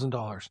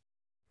 $7,000.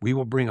 We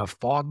will bring a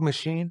fog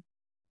machine,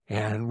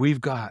 and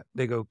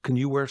they go, can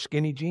you wear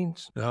skinny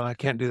jeans? No, I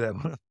can't do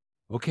that.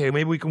 Okay,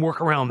 maybe we can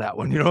work around that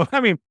one,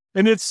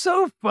 and it's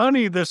so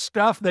funny, the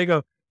stuff they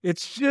go,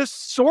 it's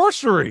just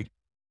sorcery.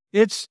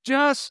 It's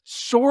just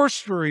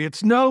sorcery.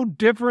 It's no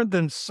different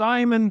than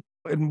Simon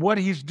and what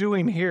he's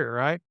doing here,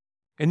 right?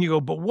 And you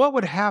go, but what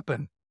would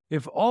happen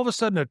if all of a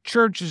sudden a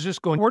church is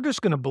just going, we're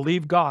just going to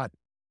believe God.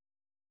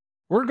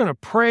 We're going to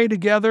pray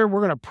together. We're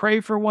going to pray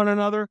for one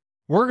another.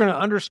 We're going to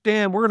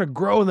understand. We're going to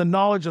grow in the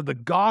knowledge of the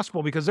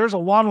gospel because there's a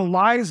lot of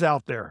lies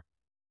out there.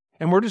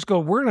 And we're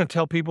going to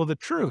tell people the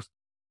truth.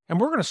 And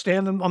we're going to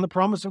stand on the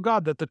promise of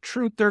God that the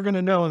truth they're going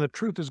to know, and the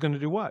truth is going to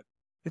do what?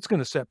 It's going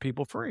to set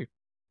people free.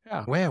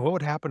 Yeah, man, what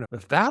would happen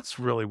if that's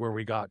really where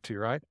we got to,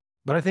 right?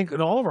 But I think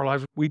in all of our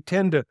lives, we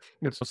tend to,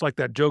 it's like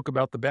that joke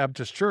about the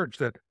Baptist church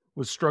that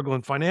was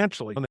struggling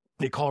financially. And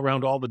they call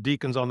around all the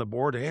deacons on the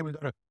board, hey, we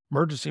got an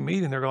emergency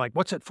meeting. They're like,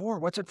 what's it for?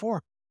 What's it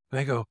for? And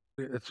they go,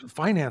 it's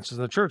finances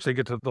in the church. They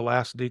get to the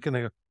last deacon,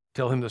 they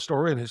tell him the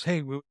story, and he says,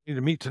 hey, we need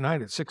to meet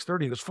tonight at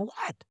 6:30. He goes, for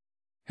what?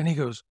 And he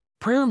goes,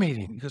 prayer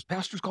meeting. He goes,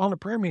 pastor's calling a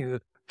prayer meeting.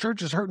 The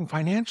church is hurting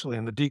financially.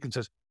 And the deacon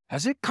says,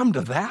 has it come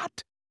to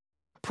that?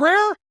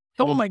 Prayer?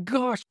 Oh my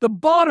gosh, the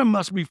bottom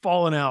must be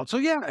falling out. So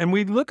yeah, and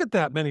we look at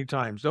that many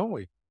times, don't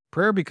we?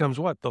 Prayer becomes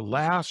what? The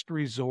last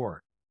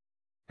resort,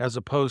 as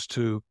opposed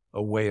to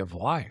a way of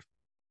life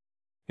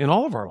in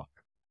all of our life.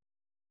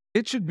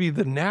 It should be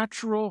the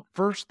natural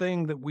first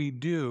thing that we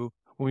do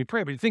when we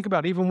pray. But you think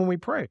about it, even when we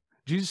pray.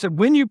 Jesus said,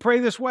 when you pray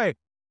this way,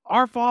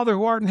 our Father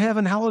who art in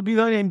heaven, hallowed be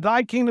thy name,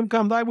 thy kingdom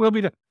come, thy will be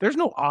done. There's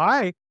no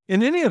I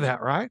in any of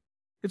that, right?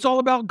 It's all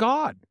about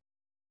God.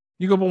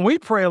 You go, when we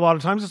pray a lot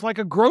of times, it's like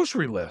a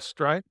grocery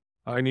list, right?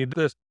 I need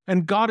this.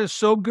 And God is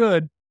so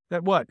good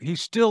that what? He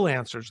still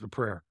answers the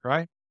prayer,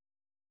 right?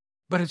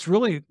 But it's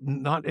really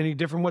not any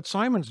different what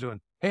Simon's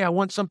doing. Hey, I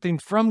want something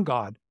from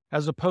God,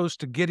 as opposed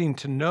to getting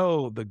to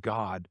know the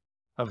God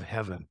of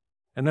heaven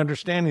and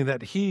understanding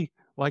that he,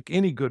 like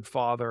any good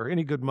father or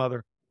any good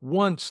mother,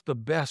 wants the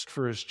best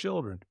for his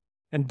children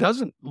and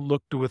doesn't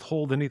look to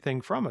withhold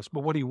anything from us.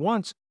 But what he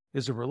wants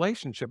is a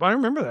relationship. I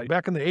remember that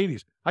back in the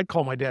 80s. I'd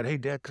call my dad, hey,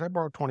 Dad, could I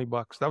borrow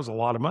 $20? That was a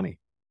lot of money.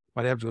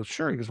 My dad would go,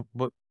 sure. He goes,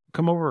 but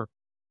come over,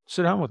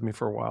 sit down with me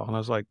for a while. And I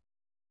was like,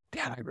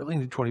 Dad, I really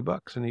need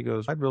 $20. And he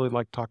goes, I'd really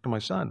like to talk to my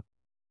son.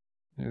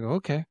 And I go,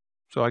 okay.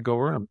 So I go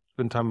over and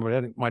spend time with my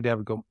dad. My dad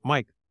would go,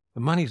 Mike,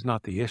 the money's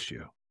not the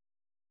issue.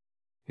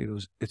 He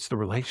goes, it's the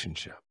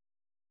relationship.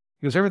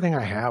 He goes, everything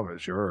I have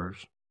is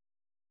yours.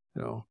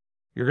 You're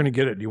going to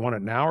get it. Do you want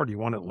it now or do you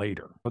want it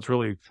later? That's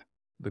really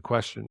the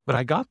question. But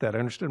I got that. I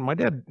understood. My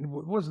dad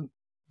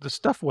the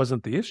stuff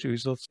wasn't the issue. He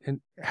said,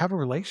 have a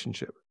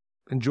relationship.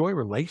 Enjoy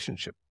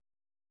relationship.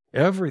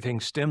 Everything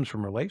stems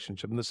from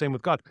relationship, and the same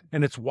with God.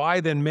 And it's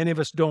why then many of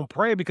us don't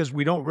pray, because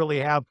we don't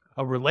really have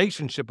a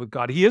relationship with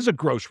God. He is a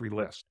grocery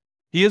list.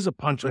 He is a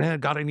punch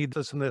list. God, I need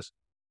this and this.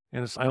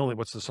 And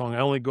what's the song? I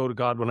only go to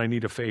God when I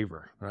need a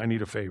favor. I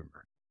need a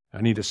favor.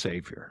 I need a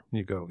savior. And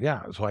you go,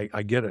 yeah, so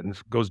I get it. And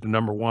it goes to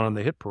number one on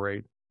the hit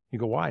parade. You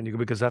go, why? And you go,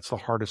 because that's the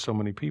heart of so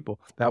many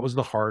people. That was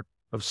the heart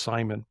of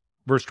Simon.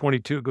 Verse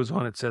 22, it goes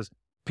on. It says,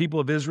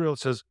 people of Israel, it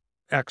says,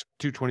 Acts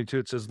 2:22,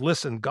 it says,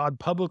 listen, God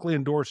publicly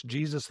endorsed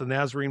Jesus the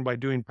Nazarene by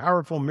doing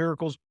powerful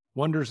miracles,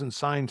 wonders, and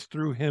signs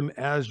through him,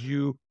 as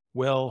you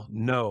well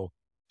know.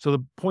 So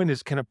the point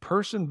is, can a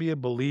person be a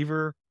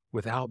believer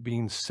without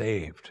being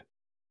saved?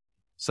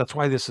 So that's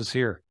why this is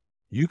here.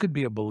 You could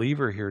be a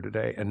believer here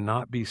today and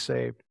not be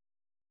saved.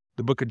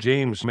 The book of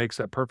James makes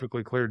that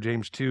perfectly clear.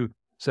 James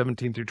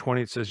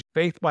 2:17-20, it says,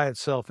 faith by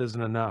itself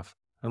isn't enough.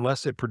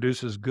 Unless it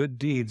produces good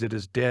deeds, it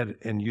is dead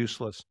and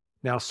useless.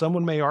 Now,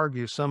 someone may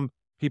argue some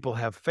people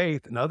have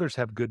faith and others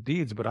have good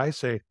deeds, but I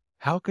say,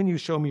 how can you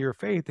show me your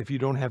faith if you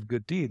don't have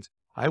good deeds?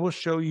 I will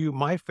show you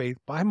my faith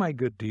by my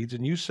good deeds.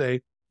 And you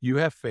say you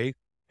have faith,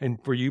 and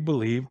for you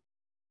believe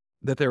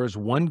that there is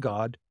one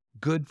God.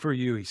 Good for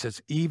you. He says,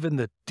 even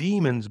the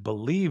demons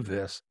believe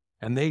this,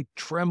 and they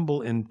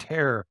tremble in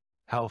terror.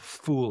 How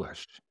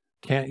foolish.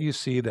 Can't you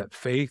see that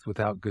faith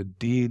without good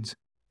deeds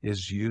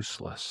is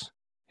useless?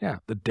 Yeah,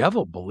 the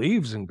devil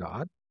believes in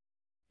God.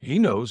 He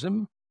knows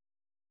him.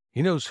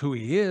 He knows who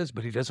he is,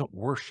 but he doesn't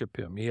worship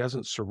him. He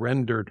hasn't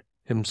surrendered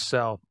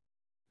himself.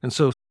 And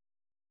so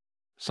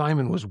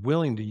Simon was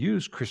willing to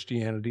use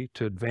Christianity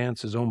to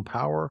advance his own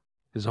power,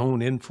 his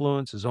own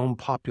influence, his own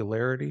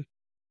popularity.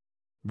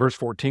 Verse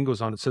 14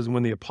 goes on. It says,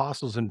 when the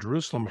apostles in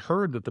Jerusalem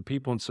heard that the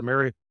people in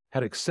Samaria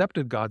had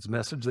accepted God's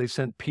message, they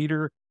sent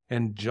Peter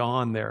and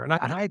John there. And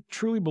I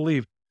truly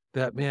believe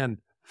that, man,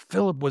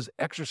 Philip was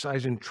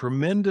exercising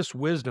tremendous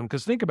wisdom,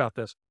 because think about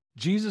this.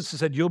 Jesus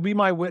said, you'll be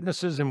my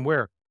witnesses in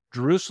where?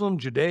 Jerusalem,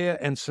 Judea,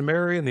 and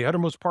Samaria, and the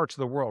uttermost parts of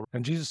the world.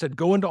 And Jesus said,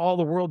 go into all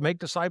the world, make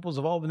disciples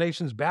of all the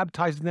nations,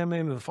 baptizing them in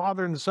the name of the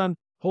Father and the Son,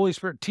 Holy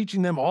Spirit,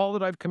 teaching them all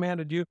that I've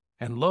commanded you.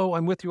 And lo,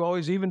 I'm with you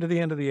always, even to the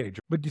end of the age.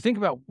 But you think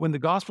about when the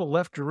gospel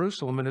left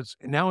Jerusalem and it's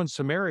now in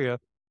Samaria,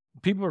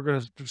 people are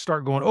going to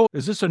start going, oh,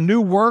 is this a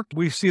new work?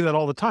 We see that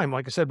all the time.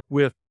 Like I said,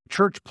 with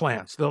church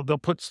plants, they'll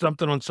put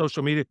something on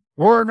social media.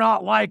 We're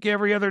not like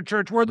every other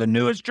church. We're the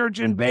newest church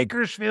in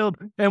Bakersfield,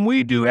 and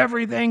we do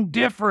everything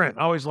different.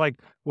 I always like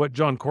what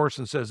John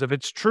Corson says. If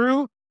it's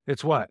true,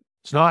 it's what?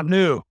 It's not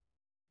new.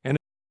 And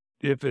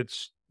if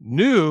it's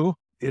new,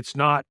 it's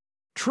not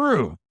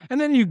true.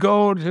 And then you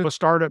go to a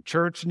startup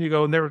church and you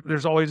go, and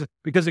there's always,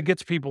 because it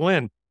gets people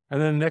in.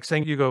 And then the next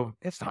thing you go,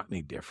 it's not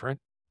any different.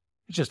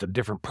 It's just a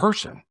different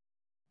person.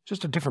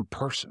 Just a different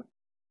person.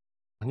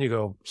 And you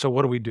go, so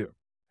what do we do?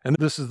 And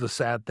this is the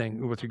sad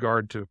thing with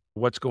regard to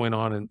what's going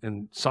on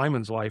in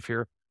Simon's life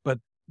here. But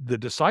the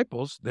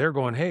disciples, they're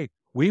going, hey,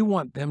 we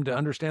want them to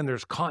understand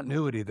there's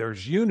continuity,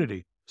 there's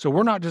unity. So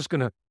we're not just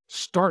going to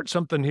start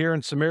something here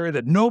in Samaria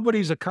that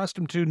nobody's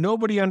accustomed to,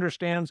 nobody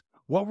understands.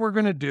 What we're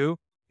going to do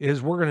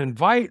is we're going to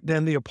invite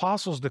then the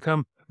apostles to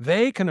come.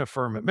 They can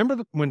affirm it.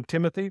 Remember when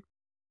Timothy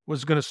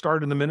was going to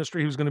start in the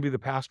ministry, he was going to be the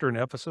pastor in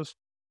Ephesus?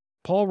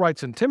 Paul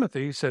writes in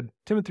Timothy, he said,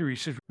 Timothy, he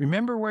says,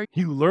 remember where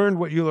you learned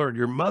what you learned.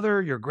 Your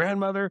mother, your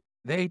grandmother,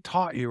 they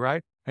taught you,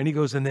 right? And he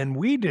goes, and then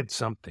we did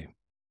something.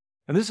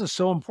 And this is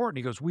so important.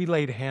 He goes, we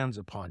laid hands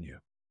upon you.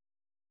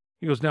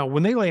 He goes, now,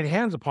 when they laid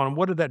hands upon him,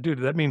 what did that do?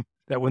 Did that mean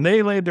that when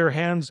they laid their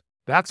hands,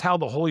 that's how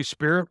the Holy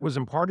Spirit was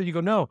imparted? You go,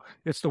 no,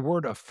 it's the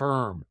word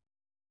affirm.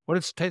 What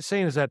it's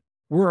saying is that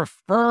we're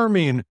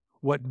affirming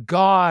what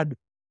God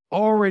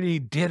already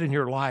did in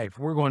your life.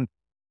 We're going,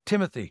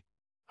 Timothy,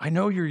 I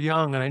know you're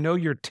young and I know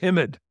you're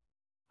timid.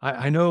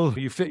 I know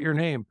you fit your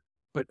name,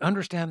 but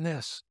understand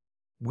this.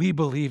 We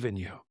believe in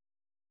you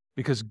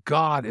because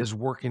God is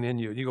working in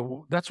you. And you go,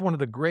 well, that's one of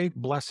the great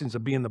blessings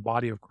of being the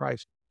body of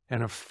Christ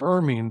and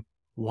affirming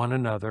one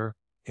another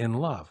in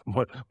love.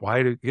 Why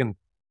again,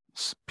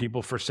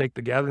 people forsake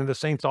the gathering of the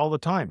saints all the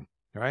time,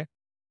 right?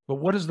 But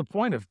what is the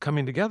point of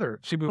coming together?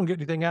 See, we don't get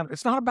anything out of it.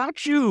 It's not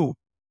about you.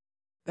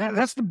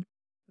 That's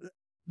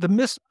the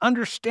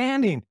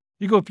misunderstanding.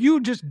 You go, if you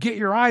just get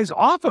your eyes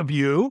off of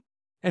you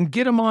and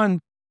get them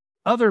on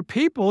other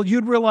people,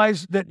 you'd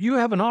realize that you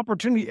have an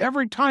opportunity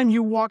every time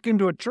you walk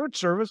into a church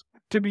service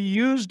to be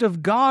used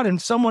of God in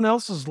someone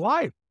else's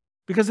life,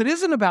 because it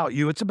isn't about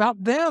you. It's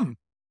about them.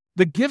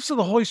 The gifts of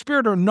the Holy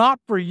Spirit are not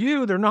for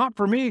you. They're not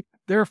for me.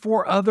 They're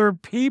for other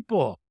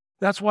people.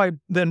 That's why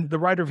then the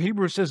writer of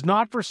Hebrews says,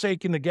 not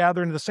forsaking the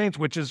gathering of the saints,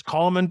 which is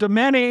common to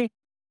many.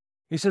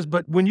 He says,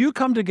 but when you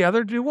come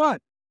together, do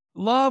what?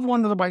 Love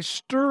one another by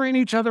stirring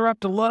each other up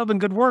to love and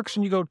good works.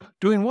 And you go,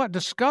 doing what?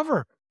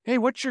 Discover. Hey,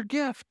 what's your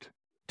gift?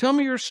 Tell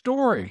me your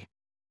story.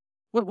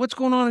 What's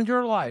going on in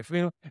your life?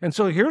 You know? And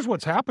so here's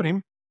what's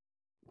happening.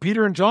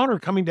 Peter and John are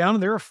coming down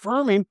and they're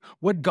affirming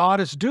what God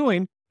is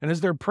doing. And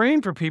as they're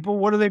praying for people,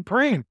 what are they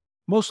praying?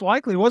 Most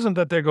likely it wasn't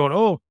that they're going,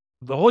 oh,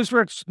 the Holy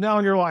Spirit's now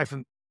in your life.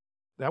 And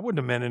that wouldn't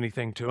have meant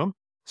anything to him.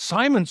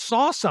 Simon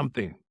saw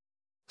something.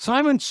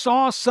 Simon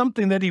saw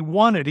something that he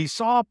wanted. He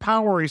saw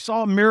power. He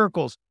saw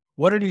miracles.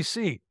 What did he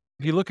see?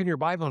 If you look in your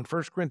Bible in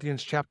 1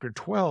 Corinthians chapter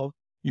 12,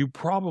 you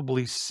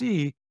probably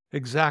see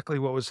exactly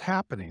what was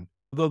happening.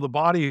 Though the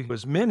body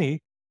was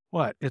many,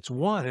 what? It's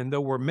one. And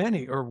though we're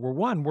many, or we're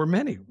one, we're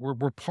many.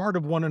 We're part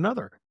of one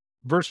another.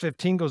 Verse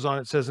 15 goes on,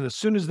 it says, and as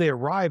soon as they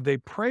arrived, they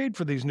prayed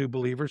for these new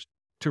believers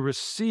to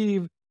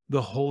receive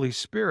the Holy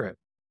Spirit.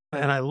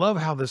 And I love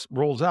how this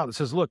rolls out. It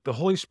says, look, the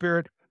Holy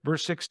Spirit,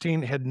 verse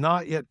 16, had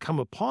not yet come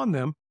upon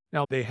them.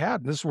 Now they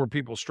had, and this is where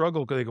people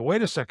struggle because they go,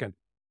 wait a second.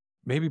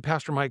 Maybe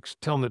Pastor Mike's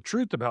telling the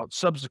truth about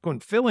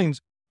subsequent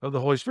fillings of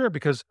the Holy Spirit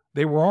because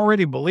they were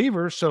already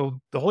believers. So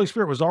the Holy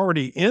Spirit was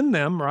already in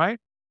them, right?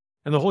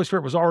 And the Holy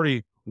Spirit was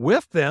already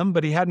with them,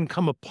 but he hadn't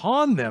come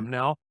upon them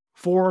now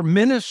for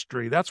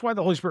ministry. That's why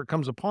the Holy Spirit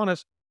comes upon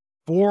us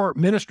for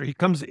ministry. He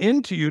comes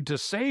into you to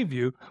save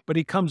you, but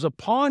he comes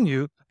upon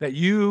you that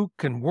you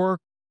can work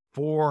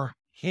for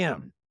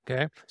him.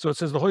 Okay. So it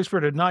says the Holy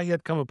Spirit had not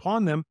yet come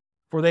upon them,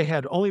 for they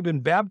had only been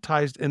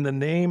baptized in the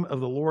name of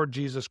the Lord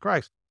Jesus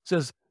Christ. It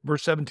says,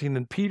 verse 17,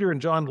 and Peter and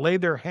John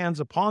laid their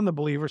hands upon the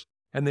believers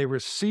and they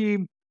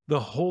received the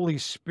Holy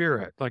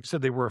Spirit. Like I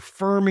said, they were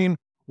affirming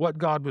what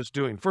God was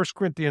doing. 1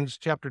 Corinthians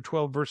chapter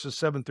 12, verses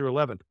 7 through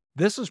 11.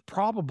 This is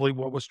probably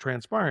what was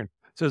transpiring.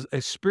 It says,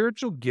 a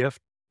spiritual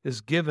gift is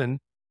given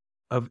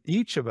of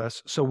each of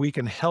us so we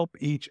can help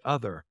each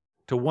other.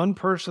 To one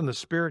person, the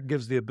Spirit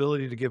gives the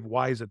ability to give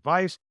wise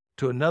advice.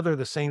 To another,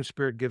 the same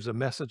Spirit gives a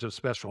message of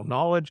special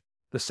knowledge.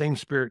 The same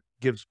Spirit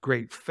gives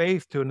great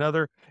faith to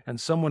another, and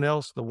someone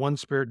else, the one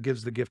Spirit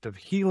gives the gift of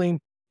healing.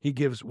 He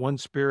gives one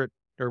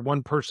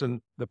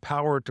person the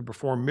power to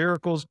perform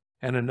miracles,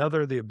 and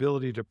another the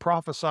ability to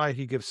prophesy.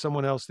 He gives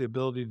someone else the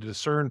ability to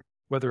discern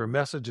whether a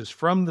message is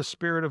from the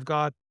Spirit of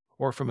God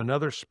or from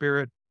another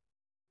spirit.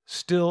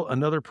 Still,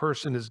 another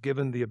person is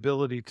given the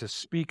ability to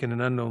speak in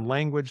an unknown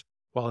language,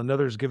 while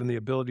another is given the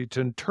ability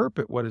to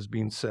interpret what is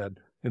being said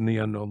in the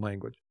unknown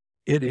language.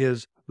 It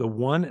is the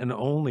one and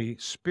only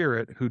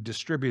Spirit who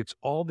distributes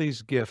all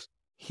these gifts.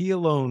 He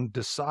alone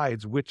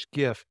decides which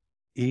gift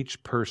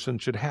each person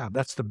should have.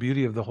 That's the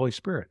beauty of the Holy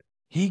Spirit.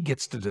 He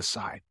gets to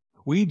decide.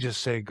 We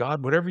just say,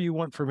 God, whatever you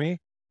want for me,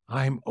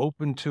 I'm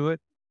open to it.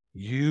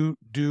 You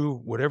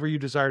do whatever you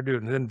desire to do.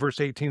 And then verse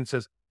 18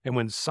 says, and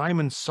when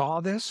Simon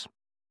saw this,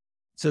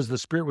 it says the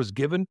Spirit was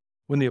given.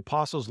 When the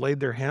apostles laid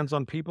their hands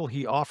on people,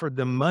 he offered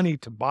them money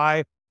to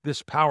buy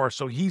this power.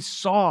 So he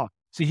saw,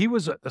 see, he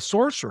was a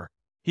sorcerer.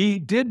 He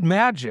did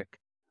magic,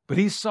 but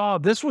he saw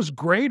this was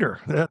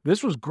greater.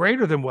 This was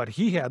greater than what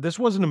he had. This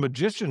wasn't a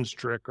magician's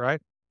trick, right?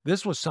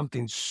 This was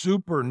something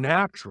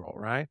supernatural,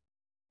 right?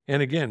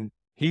 And again,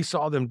 he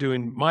saw them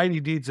doing mighty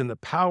deeds in the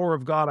power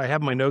of God. I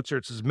have my notes here.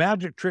 It says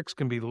magic tricks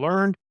can be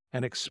learned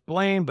and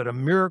explained, but a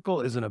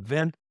miracle is an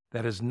event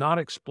that is not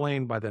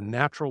explained by the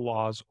natural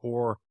laws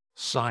or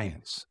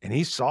science. And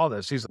he saw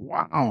this. He's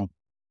like,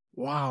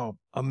 wow,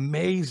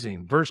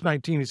 amazing. Verse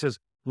 19, he says,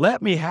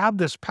 let me have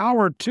this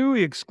power too,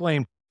 he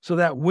exclaimed, so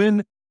that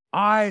when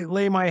I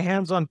lay my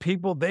hands on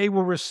people, they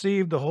will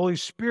receive the Holy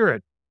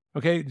Spirit.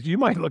 Okay, you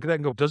might look at that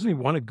and go, doesn't he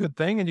want a good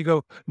thing? And you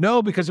go,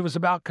 no, because it was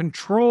about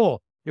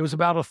control. It was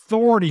about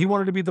authority. He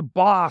wanted to be the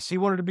boss. He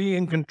wanted to be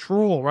in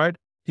control, right?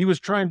 He was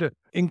trying to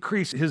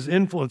increase his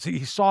influence.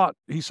 He saw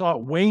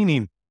it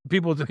waning.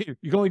 People, you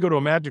can only go to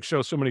a magic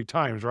show so many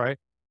times, right?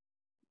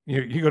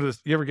 You go to this,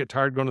 you ever get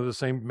tired going to the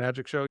same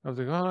magic show? I was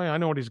like, oh, I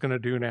know what he's going to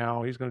do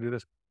now. He's going to do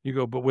this. You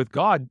go, but with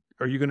God,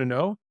 are you going to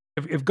know?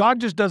 If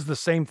God just does the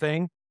same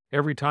thing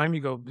every time, you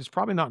go, it's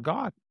probably not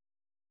God.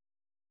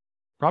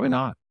 Probably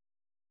not.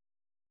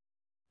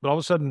 But all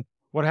of a sudden,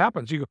 what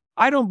happens? You go,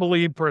 I don't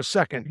believe for a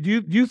second.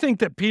 Do you think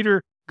that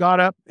Peter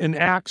got up in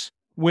Acts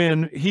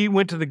when he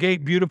went to the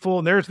gate beautiful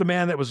and there's the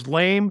man that was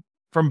lame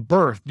from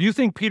birth? Do you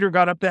think Peter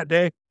got up that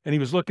day and he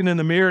was looking in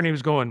the mirror and he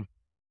was going,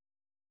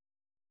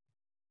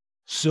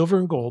 silver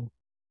and gold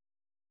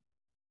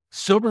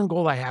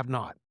I have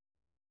not.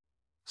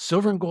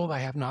 Silver and gold I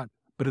have not.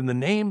 But in the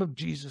name of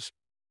Jesus,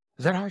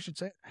 is that how I should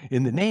say it?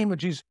 In the name of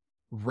Jesus,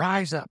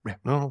 rise up.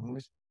 No,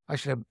 I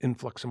should have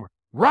influx somewhere.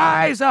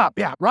 Rise up.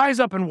 Yeah, rise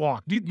up and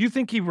walk. Do you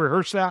think he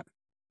rehearsed that?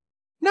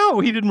 No,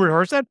 he didn't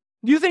rehearse that.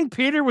 Do you think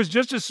Peter was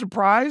just as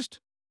surprised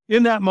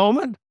in that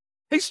moment?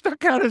 He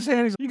stuck out his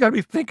hand. He's like, you got to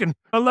be thinking,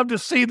 I'd love to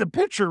see the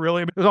picture,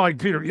 really. It's like,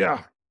 Peter,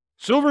 yeah,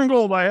 silver and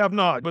gold I have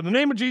not. But in the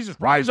name of Jesus,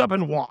 rise up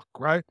and walk,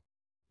 right?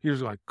 He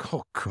was like,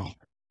 oh,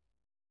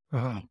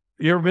 God.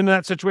 You ever been in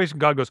that situation?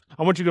 God goes,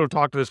 I want you to go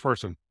talk to this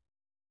person.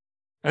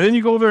 And then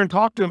you go over there and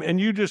talk to him,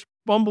 and you just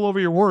fumble over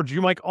your words.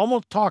 You might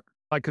almost talk,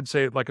 I could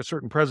say it like a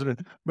certain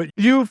president, but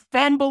you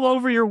fumble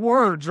over your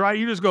words, right?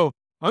 You just go,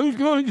 I'm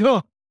going to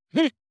go.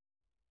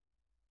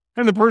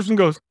 And the person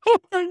goes, oh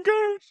my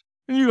gosh.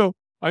 And you go,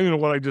 I don't know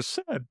what I just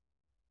said. And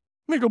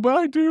they go, but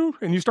I do.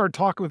 And you start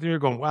talking with them, you're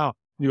going, wow.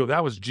 You go,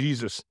 that was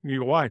Jesus. And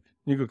you go, why? And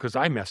you go, because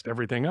I messed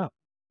everything up.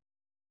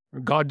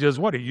 God does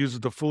what? He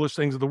uses the foolish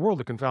things of the world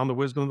to confound the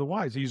wisdom of the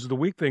wise. He uses the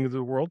weak things of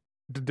the world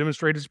to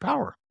demonstrate his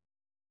power.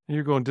 And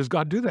you're going, does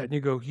God do that? And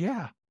you go,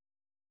 yeah.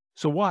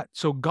 So what?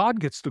 So God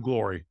gets the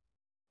glory.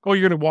 Oh,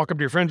 you're going to walk up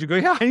to your friends. You go,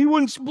 yeah, you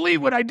wouldn't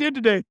believe what I did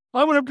today.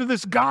 I went up to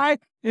this guy,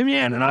 and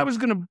man, and I was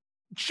going to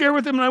share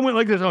with him, and I went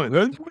like this.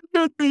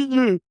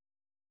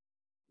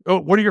 Oh,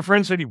 what do your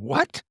friends say to you?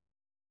 What?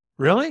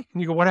 Really?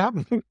 And you go, what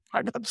happened?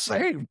 I got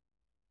saved.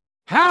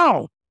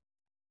 How?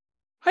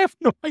 I have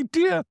no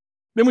idea.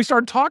 Then we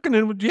started talking,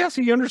 and yes,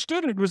 he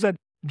understood it. It was that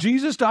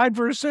Jesus died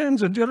for his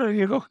sins, and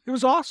you go, it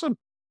was awesome.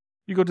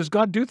 You go, does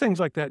God do things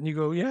like that? And you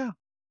go, yeah.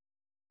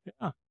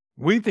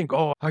 We think,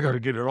 oh, I got to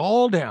get it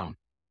all down.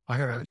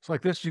 It's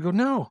like this. You go,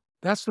 no,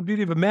 that's the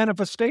beauty of a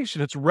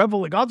manifestation. It's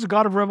God's a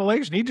God of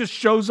revelation. He just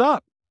shows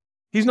up.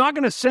 He's not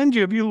going to send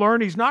you, if you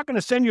learn, he's not going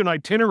to send you an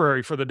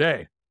itinerary for the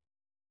day.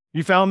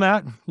 You found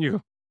that?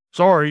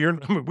 Sorry,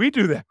 we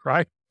do that,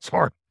 right?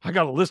 Sorry, I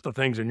got a list of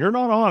things and you're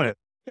not on it.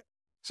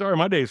 Sorry,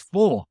 my day's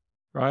full,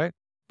 right?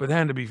 But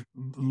then to be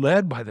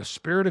led by the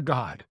Spirit of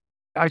God.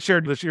 I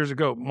shared this years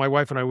ago. My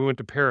wife and I, we went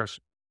to Paris,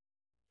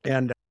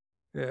 and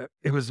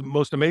it was the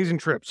most amazing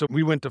trip. So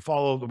we went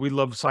to we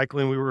love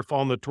cycling. We were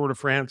following the Tour de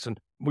France, and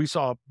we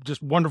saw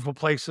just wonderful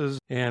places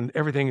and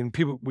everything. And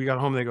we got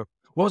home, and they go,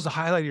 what was the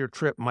highlight of your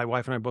trip? My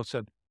wife and I both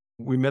said,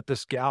 we met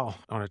this gal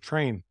on a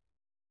train,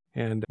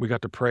 and we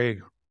got to pray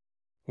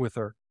with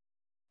her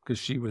because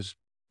she was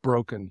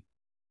broken.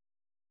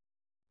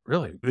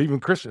 Really? Even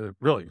Christian,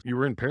 really? You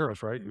were in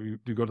Paris, right? You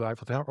go to the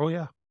Eiffel Tower? Oh,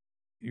 yeah.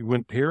 You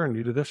went here and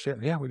you did this?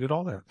 Yeah, we did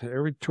all that.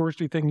 Every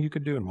touristy thing you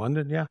could do in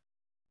London, yeah.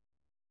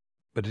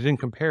 But it didn't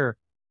compare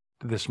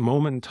to this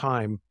moment in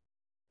time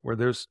where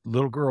this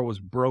little girl was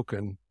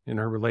broken in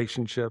her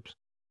relationships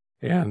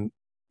and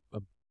a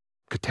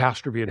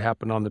catastrophe had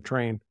happened on the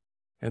train.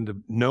 And to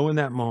know in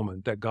that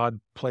moment that God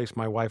placed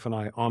my wife and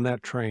I on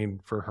that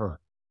train for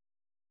her,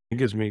 it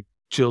gives me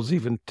chills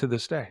even to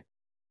this day.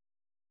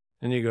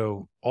 And you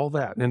go, all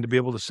that. And to be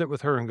able to sit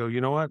with her and go, you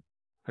know what?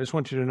 I just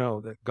want you to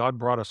know that God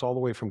brought us all the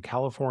way from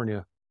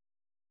California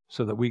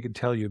so that we could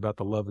tell you about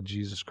the love of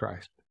Jesus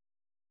Christ.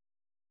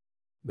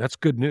 That's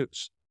good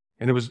news.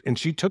 And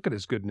she took it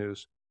as good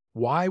news.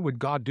 Why would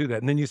God do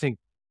that? And then you think,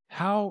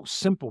 how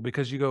simple,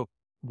 because you go,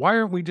 why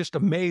aren't we just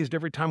amazed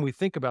every time we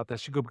think about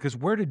this? You go, because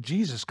where did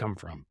Jesus come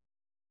from?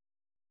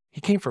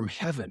 He came from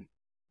heaven.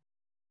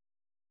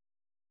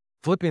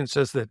 Philippians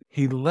says that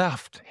he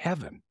left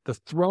heaven, the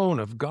throne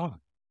of God,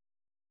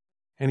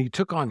 and he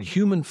took on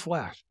human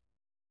flesh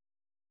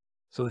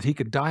so that he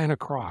could die on a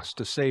cross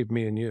to save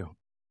me and you.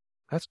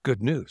 That's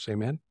good news,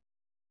 amen?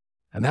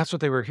 And that's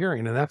what they were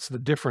hearing, and that's the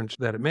difference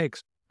that it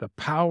makes, the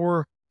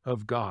power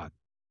of God.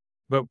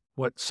 But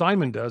what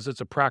Simon does,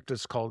 it's a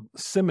practice called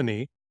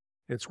simony.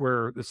 It's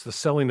the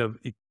selling of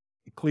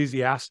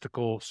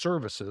ecclesiastical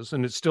services,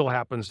 and it still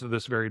happens to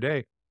this very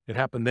day. It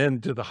happened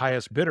then to the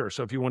highest bidder.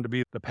 So if you wanted to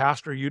be the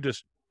pastor,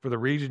 for the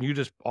region, you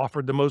just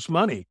offered the most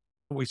money.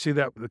 We see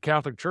that the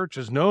Catholic Church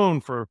is known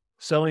for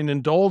selling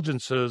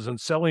indulgences and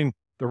selling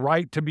the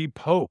right to be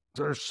pope.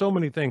 There's so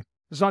many things.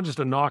 It's not just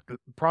a knock. The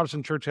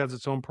Protestant church has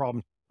its own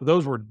problems, but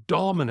those were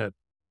dominant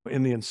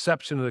in the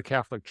inception of the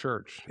Catholic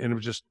Church, and it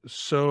was just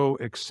so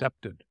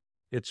accepted.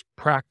 It's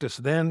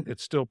practiced then,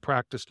 it's still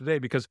practiced today,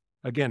 because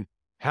again,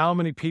 how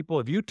many people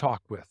have you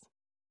talked with?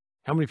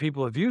 How many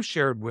people have you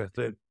shared with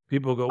that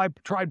people go, I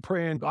tried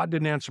praying, God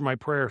didn't answer my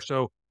prayer,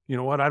 so you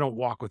know what, I don't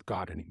walk with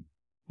God anymore.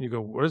 You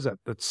go, what is that?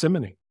 That's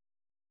simony.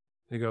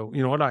 You go,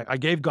 you know what, I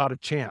gave God a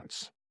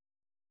chance.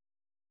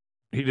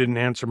 He didn't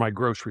answer my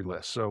grocery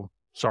list, so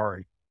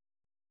sorry.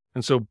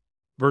 And so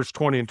verse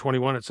 20 and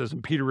 21, it says,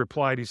 and Peter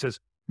replied, he says,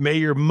 may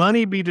your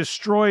money be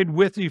destroyed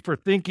with you for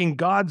thinking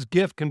God's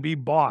gift can be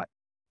bought,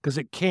 because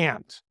it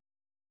can't.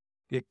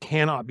 It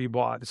cannot be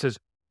bought. It says,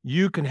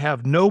 you can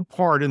have no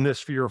part in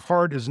this, for your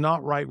heart is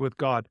not right with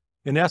God.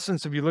 In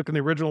essence, if you look in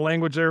the original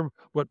language there,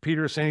 what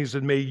Peter is saying, he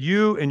said, may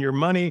you and your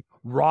money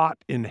rot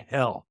in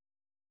hell.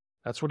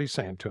 That's what he's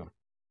saying to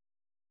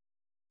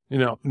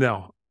him.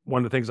 Now,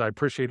 one of the things I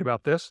appreciate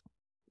about this,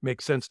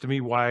 makes sense to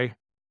me why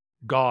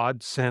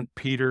God sent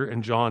Peter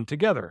and John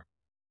together.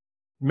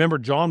 Remember,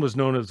 John was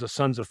known as the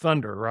sons of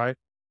thunder, right?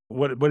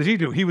 What did he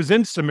do? He was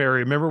in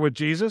Samaria, remember, with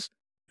Jesus?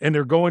 And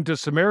they're going to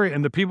Samaria,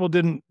 and the people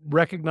didn't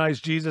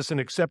recognize Jesus and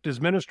accept his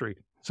ministry.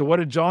 So what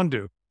did John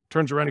do?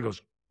 Turns around and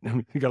goes,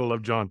 you got to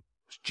love John.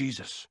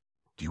 Jesus,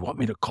 do you want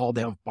me to call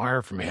down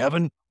fire from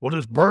heaven? We'll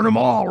just burn them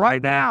all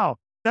right now.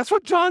 That's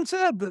what John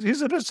said.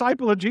 He's a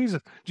disciple of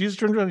Jesus. Jesus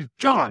turns around and says,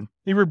 John,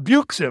 he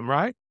rebukes him,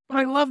 right? But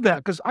I love that,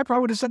 because I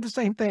probably would have said the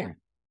same thing.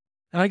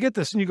 And I get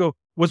this, and you go,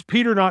 was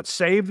Peter not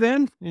saved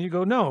then? And you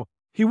go, no,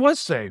 he was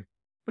saved,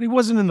 but he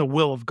wasn't in the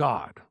will of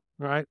God,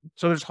 right?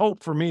 So there's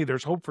hope for me,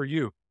 there's hope for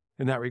you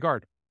in that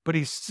regard. But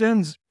he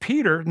sends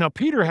Peter. Now,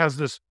 Peter has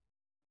this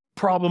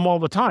problem all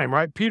the time,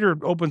 right? Peter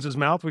opens his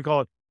mouth. We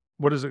call it,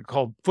 what is it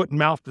called? Foot and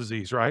mouth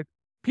disease, right?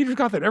 Peter's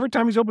got that. Every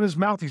time he's opened his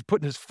mouth, he's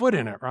putting his foot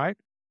in it, right?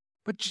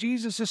 But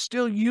Jesus is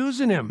still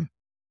using him.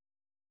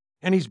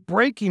 And he's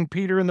breaking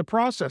Peter in the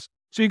process.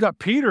 So you got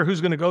Peter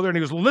who's going to go there and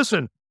he goes,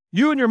 listen,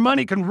 you and your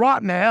money can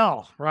rot in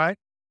hell, right?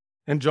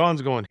 And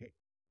John's going, hey,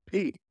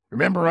 Pete,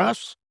 remember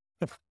us?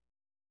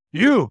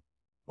 You,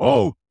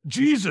 oh,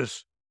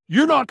 Jesus,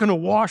 you're not going to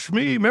wash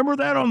me. Remember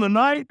that on the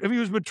night if he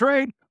was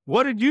betrayed?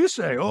 What did you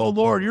say? Oh,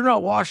 Lord, you're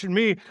not washing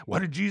me. What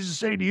did Jesus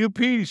say to you,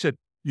 Pete? He said,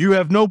 you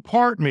have no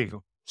part in me.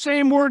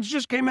 Same words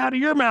just came out of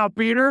your mouth,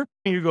 Peter.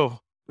 And you go,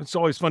 it's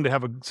always fun to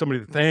have somebody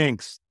that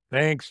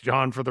thanks,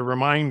 John, for the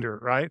reminder,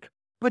 right?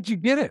 But you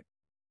get it.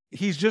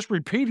 He's just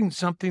repeating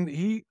something that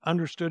he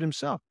understood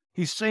himself.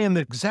 He's saying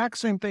the exact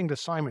same thing to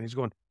Simon. He's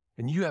going,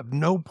 and you have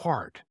no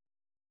part.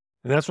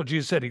 And that's what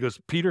Jesus said. He goes,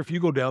 Peter, if you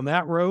go down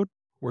that road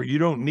where you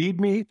don't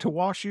need me to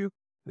wash you,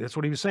 that's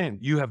what he was saying.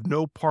 You have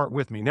no part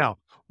with me. Now,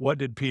 what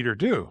did Peter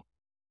do?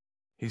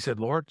 He said,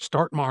 Lord,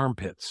 start my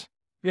armpits.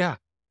 Yeah.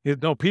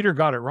 No, Peter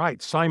got it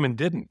right. Simon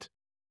didn't.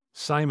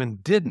 Simon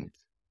didn't.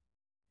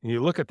 And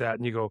you look at that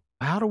and you go,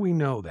 how do we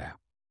know that?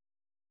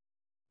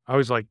 I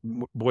always like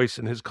Boyce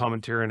in his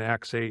commentary in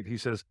Acts 8. He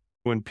says,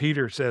 when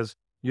Peter says,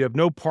 you have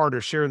no part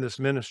or share in this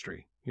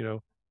ministry,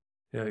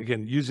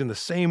 again, using the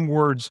same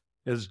words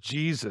as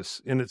Jesus.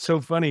 And it's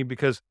so funny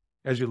because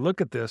as you look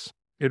at this,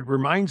 it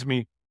reminds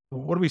me,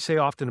 what do we say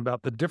often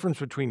about the difference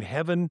between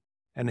heaven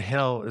and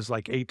hell is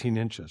like 18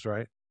 inches,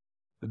 right?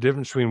 The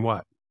difference between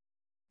what?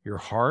 Your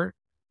heart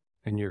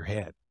and your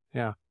head.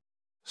 Yeah.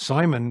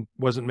 Simon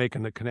wasn't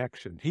making the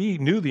connection. He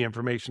knew the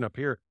information up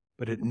here,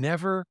 but it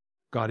never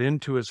got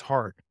into his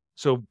heart.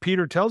 So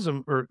Philip tells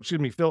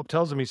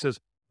him, he says,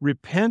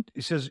 repent,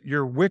 he says,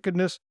 your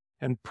wickedness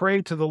and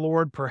pray to the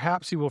Lord.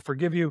 Perhaps he will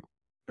forgive you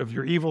of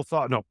your evil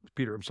thought. No,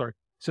 Peter, I'm sorry.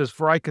 He says,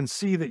 for I can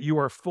see that you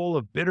are full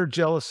of bitter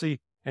jealousy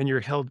and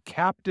you're held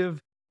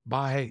captive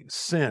by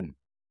sin.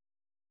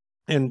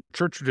 And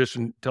church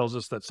tradition tells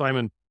us that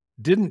Simon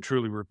didn't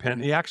truly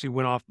repent. He actually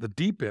went off the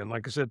deep end.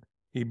 Like I said,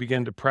 he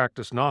began to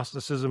practice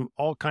Gnosticism,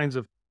 all kinds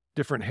of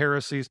different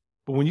heresies.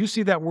 But when you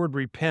see that word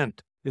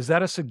repent, is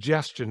that a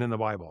suggestion in the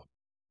Bible?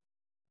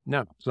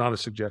 No, it's not a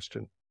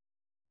suggestion.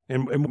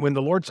 And when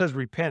the Lord says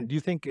repent, do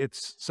you think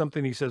it's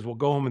something he says, well,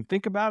 go home and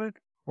think about it?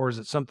 Or is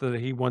it something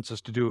that he wants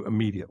us to do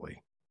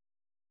immediately?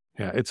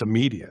 Yeah, it's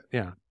immediate.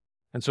 Yeah.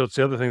 And so it's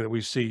the other thing that we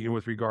see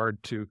with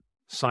regard to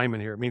Simon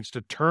here. It means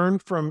to turn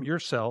from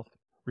yourself.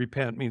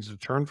 Repent means to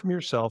turn from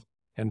yourself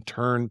and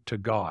turn to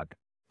God.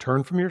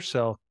 Turn from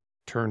yourself,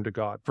 turn to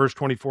God. Verse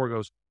 24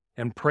 goes,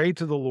 and pray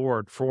to the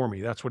Lord for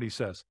me. That's what he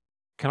says.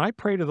 Can I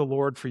pray to the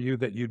Lord for you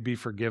that you'd be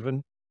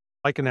forgiven?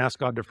 I can ask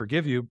God to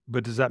forgive you,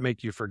 but does that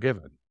make you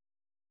forgiven?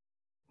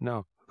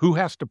 No. Who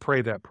has to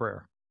pray that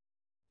prayer?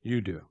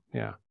 You do.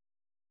 Yeah,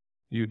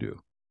 you do.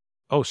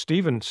 Oh,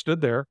 Stephen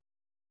stood there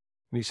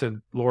and he said,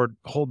 Lord,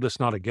 hold this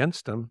not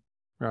against them,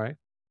 right?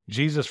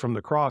 Jesus from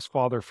the cross,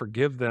 Father,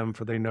 forgive them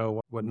for they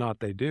know what not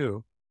they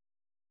do.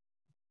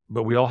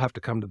 But we all have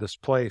to come to this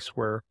place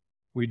where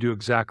we do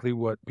exactly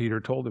what Peter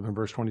told him in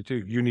verse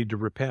 22. You need to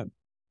repent.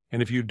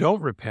 And if you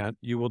don't repent,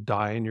 you will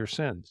die in your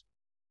sins.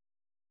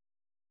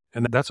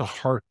 And that's a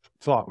hard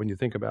thought when you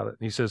think about it.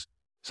 And he says,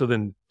 so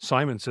then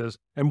Simon says,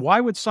 and why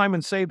would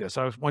Simon say this?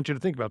 I want you to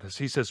think about this.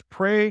 He says,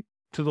 pray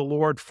to the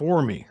Lord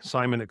for me,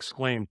 Simon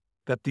exclaimed,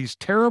 that these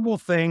terrible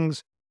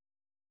things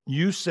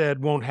you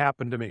said won't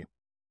happen to me.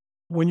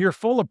 When you're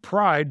full of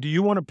pride, do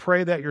you want to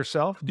pray that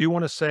yourself? Do you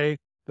want to say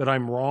that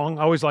I'm wrong?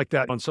 I always like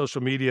that on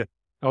social media.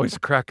 I always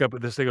crack up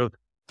at this. They go,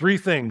 3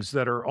 things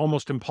that are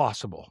almost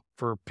impossible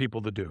for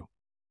people to do,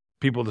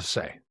 people to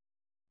say.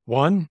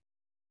 1,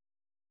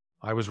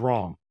 I was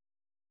wrong.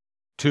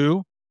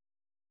 2,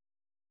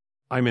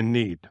 I'm in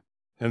need.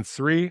 And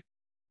 3,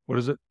 what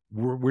is it?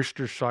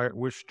 Worcestershire,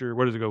 Worcester,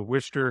 what does it go?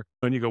 Worcester,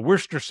 and you go,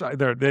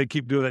 Worcestershire, they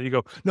keep doing that. You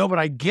go, no, but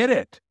I get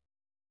it.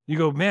 You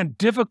go, man,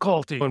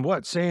 difficulty. And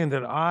what? Saying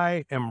that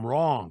I am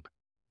wrong,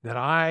 that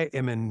I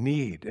am in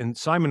need. And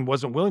Simon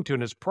wasn't willing to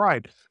in his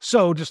pride.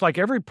 So just like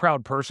every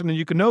proud person, and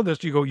you can know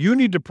this, you go, you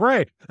need to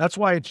pray. That's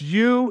why it's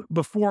you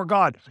before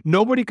God.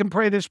 Nobody can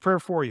pray this prayer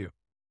for you.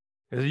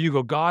 And you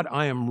go, God,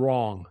 I am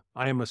wrong.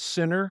 I am a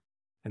sinner.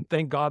 And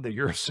thank God that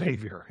you're a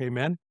savior.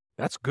 Amen.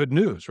 That's good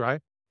news, right?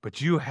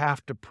 But you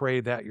have to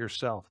pray that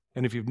yourself.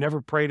 And if you've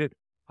never prayed it,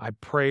 I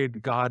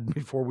prayed, God,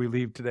 before we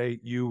leave today,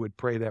 you would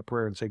pray that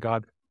prayer and say,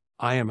 God,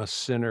 I am a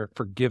sinner.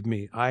 Forgive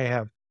me. I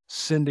have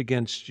sinned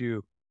against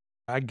you.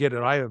 I get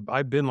it.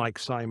 I've been like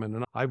Simon,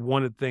 and I've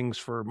wanted things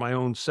for my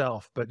own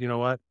self. But you know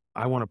what?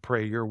 I want to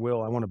pray your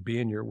will. I want to be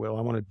in your will.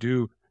 I want to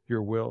do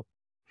your will.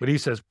 But he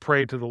says,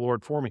 pray to the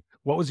Lord for me.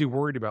 What was he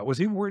worried about? Was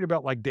he worried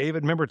about like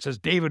David? Remember, it says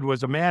David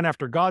was a man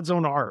after God's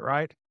own heart,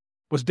 right?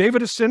 Was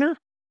David a sinner?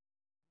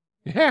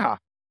 Yeah.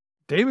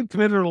 David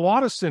committed a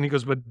lot of sin. He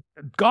goes, but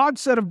God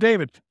said of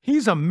David,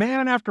 he's a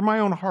man after my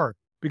own heart.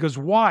 Because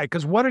why?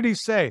 Because what did he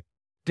say?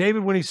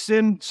 David, when he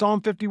sinned,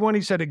 Psalm 51,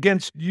 he said,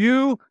 against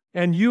you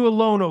and you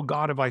alone, O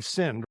God, have I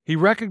sinned. He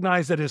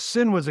recognized that his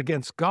sin was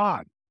against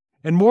God.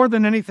 And more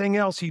than anything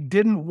else, he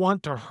didn't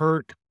want to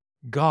hurt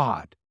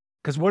God.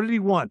 Because what did he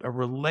want? A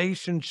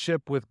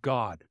relationship with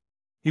God.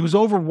 He was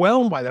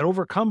overwhelmed by that,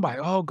 overcome by,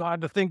 oh,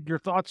 God, to think your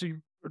thoughts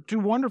are too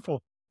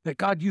wonderful, that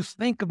God, you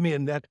think of me,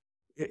 and that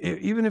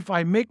even if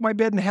I make my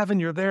bed in heaven,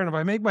 you're there. And if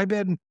I make my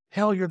bed in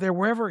hell, you're there,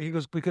 wherever. He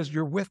goes, because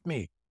you're with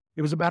me.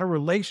 It was about a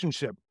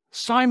relationship.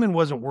 Simon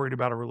wasn't worried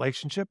about a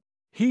relationship.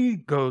 He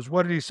goes,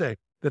 what did he say?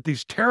 That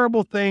these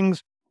terrible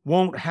things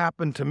won't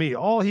happen to me.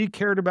 All he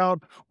cared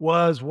about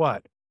was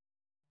what?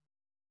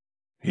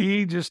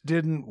 He just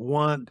didn't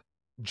want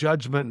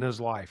judgment in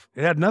his life.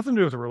 It had nothing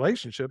to do with a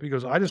relationship. He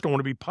goes, I just don't want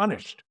to be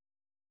punished.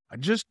 I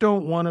just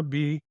don't want to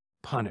be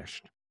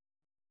punished.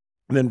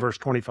 And then verse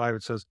 25,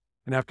 it says,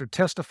 and after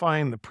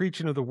testifying the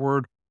preaching of the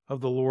word of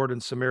the Lord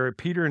in Samaria,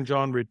 Peter and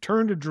John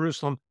returned to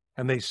Jerusalem,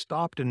 and they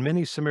stopped in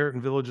many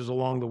Samaritan villages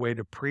along the way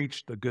to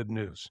preach the good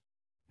news.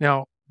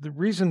 Now, the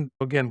reason,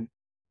 again,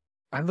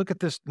 I look at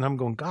this and I'm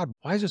going, God,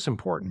 why is this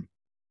important?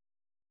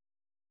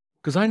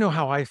 Because I know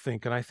how I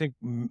think, and I think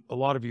a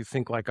lot of you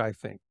think like I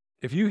think.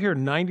 If you hear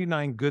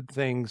 99 good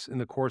things in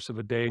the course of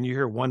a day and you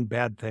hear one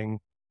bad thing,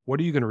 what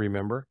are you going to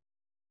remember?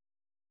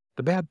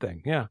 The bad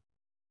thing, yeah.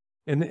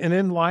 And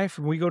in life,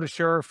 when we go to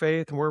share our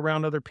faith and we're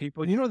around other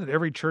people, you know that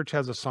every church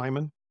has a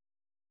Simon?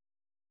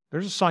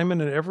 There's a Simon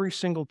in every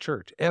single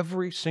church.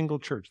 Every single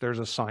church, there's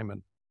a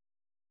Simon.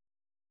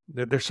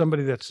 There's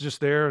somebody that's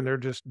just there and they're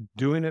just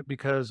doing it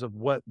because of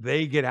what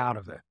they get out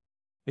of it.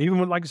 Even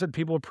when, like I said,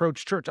 people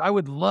approach church. I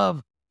would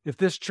love if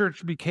this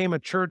church became a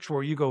church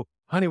where you go,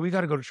 honey, we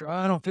got to go to church.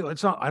 I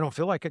don't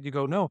feel like it. You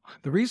go, no,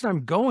 the reason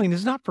I'm going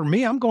is not for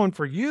me. I'm going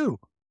for you.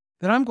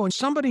 Then I'm going,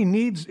 somebody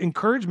needs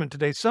encouragement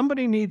today.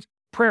 Somebody needs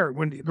prayer.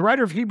 When the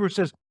writer of Hebrews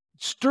says,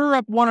 stir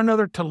up one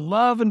another to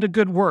love and to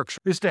good works,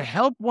 is to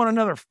help one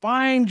another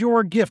find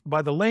your gift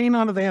by the laying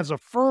on of the hands,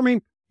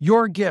 affirming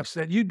your gifts,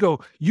 that you'd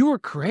go, you were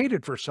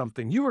created for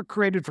something. You were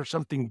created for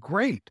something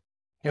great.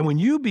 And when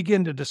you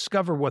begin to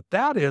discover what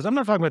that is, I'm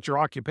not talking about your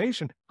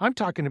occupation. I'm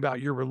talking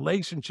about your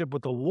relationship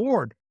with the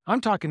Lord.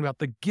 I'm talking about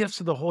the gifts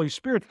of the Holy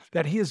Spirit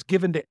that he has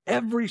given to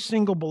every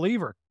single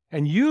believer.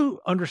 And you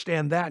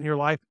understand that in your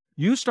life.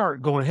 You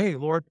start going, hey,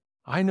 Lord,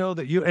 I know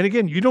that you, and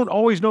again, you don't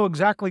always know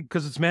exactly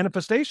because it's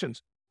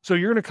manifestations. So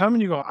you're going to come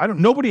and you go,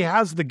 nobody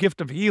has the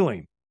gift of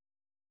healing.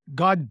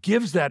 God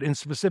gives that in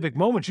specific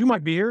moments. You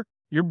might be here,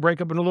 you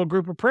break up in a little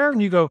group of prayer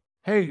and you go,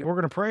 hey, we're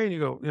going to pray. And you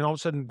go, all of a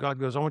sudden God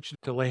goes, I want you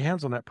to lay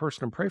hands on that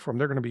person and pray for them.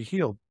 They're going to be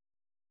healed.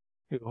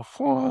 You go,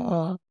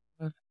 "What?"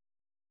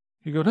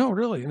 You go, no,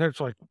 really. And it's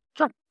like,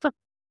 "Chuck, chuck."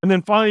 And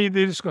then finally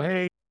they just go,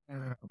 hey,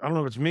 I don't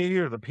know if it's me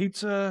or the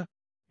pizza.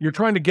 You're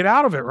trying to get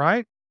out of it,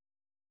 right?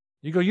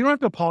 You go, you don't have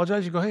to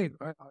apologize. You go, hey,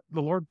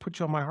 the Lord put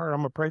you on my heart. I'm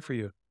going to pray for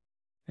you.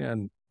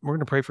 And we're going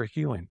to pray for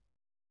healing.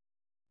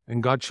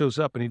 And God shows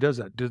up and he does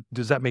that.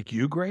 Does that make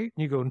you great?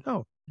 And you go,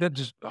 no, that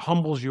just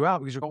humbles you out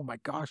because you're, oh my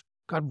gosh,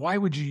 God, why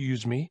would you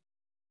use me?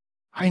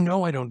 I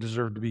know I don't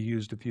deserve to be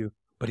used of you,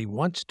 but he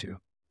wants to.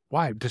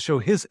 Why? To show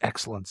his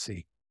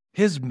excellency,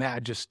 his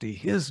majesty,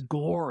 his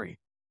glory.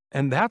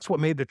 And that's what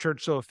made the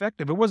church so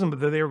effective. It wasn't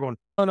that they were going,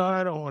 oh no,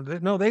 I don't want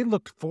it. No, they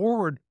looked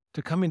forward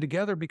to coming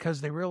together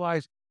because they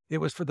realized it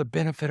was for the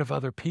benefit of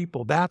other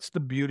people. That's the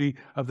beauty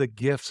of the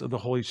gifts of the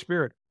Holy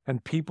Spirit.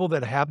 And people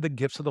that have the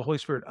gifts of the Holy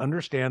Spirit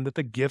understand that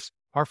the gifts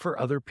are for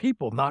other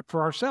people, not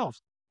for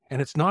ourselves.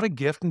 And it's not a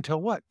gift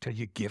until what? Till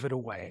you give it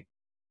away.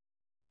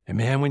 And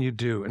man, when you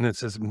do, and it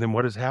says, and then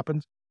what has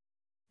happened?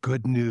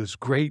 Good news,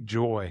 great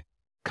joy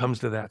comes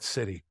to that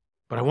city.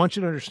 But I want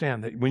you to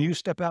understand that when you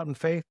step out in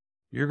faith,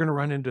 you're going to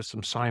run into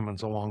some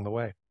Simons along the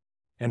way.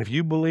 And if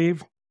you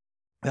believe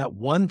that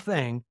one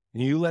thing,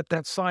 and you let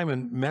that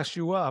Simon mess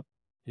you up,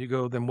 you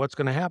go, then what's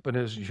going to happen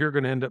is you're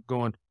going to end up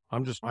going,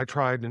 I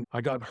tried and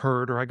I got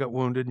hurt or I got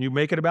wounded, and you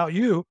make it about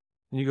you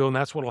and you go, and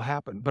that's what will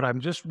happen. But I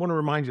just want to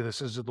remind you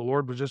this is that the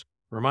Lord was just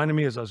reminding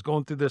me as I was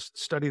going through this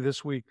study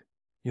this week,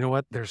 you know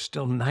what? There's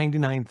still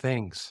 99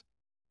 things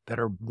that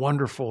are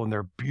wonderful and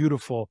they're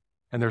beautiful.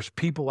 And there's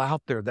people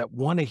out there that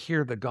want to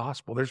hear the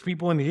gospel. There's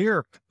people in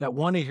here that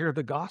want to hear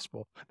the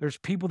gospel. There's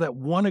people that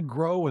want to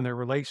grow in their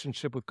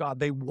relationship with God.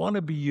 They want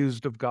to be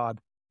used of God.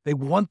 They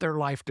want their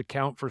life to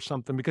count for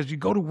something, because you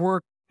go to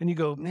work and you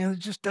go, man, it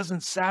just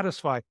doesn't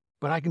satisfy.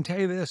 But I can tell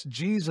you this,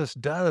 Jesus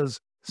does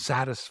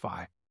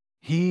satisfy.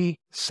 He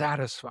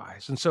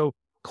satisfies. And so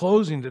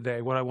closing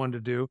today, what I wanted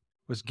to do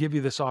was give you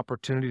this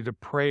opportunity to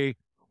pray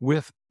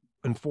with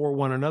and for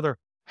one another,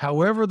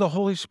 however the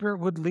Holy Spirit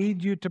would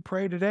lead you to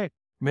pray today.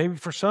 Maybe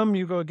for some,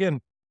 you go, again,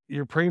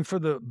 you're praying for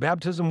the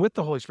baptism with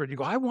the Holy Spirit. You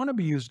go, I want to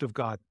be used of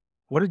God.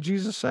 What did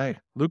Jesus say?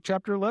 Luke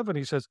chapter 11,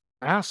 he says,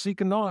 ask,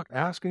 seek, and knock.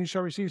 Ask, and you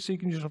shall receive.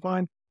 Seek, and you shall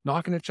find.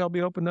 Knock, and it shall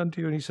be opened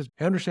unto you. And he says,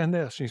 understand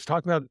this. And he's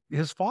talking about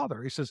his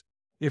Father. He says,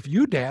 if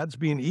you dads,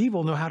 being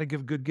evil, know how to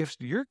give good gifts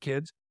to your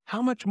kids,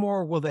 how much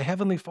more will the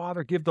Heavenly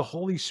Father give the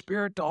Holy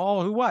Spirit to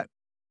all who what?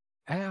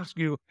 Ask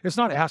you. It's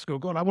not ask, oh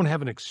God, I want to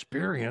have an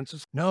experience.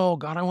 It's, no,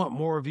 God, I want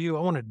more of you.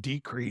 I want to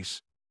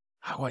decrease.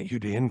 I want you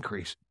to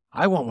increase.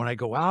 I want, when I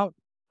go out,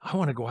 I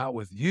want to go out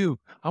with you.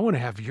 I want to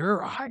have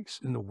your eyes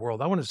in the world.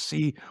 I want to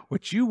see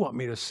what you want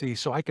me to see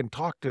so I can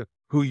talk to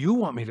who you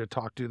want me to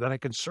talk to, that I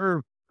can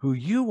serve who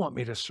you want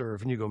me to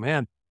serve. And you go,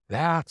 man,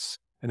 that's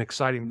an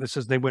exciting, this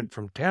is, they went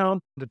from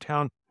town to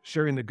town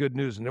sharing the good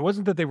news. And it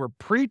wasn't that they were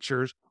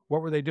preachers.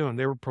 What were they doing?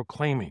 They were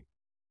proclaiming.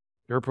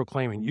 They were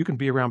proclaiming. You can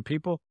be around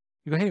people.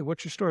 You go, hey,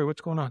 what's your story?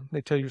 What's going on?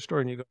 They tell you your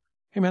story and you go,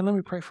 hey man, let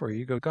me pray for you.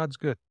 You go, God's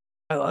good.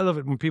 I love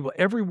it when people,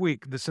 every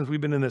week, since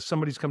we've been in this,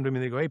 somebody's come to me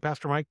and they go, hey,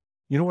 Pastor Mike,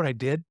 you know what I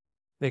did?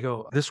 They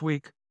go, this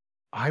week,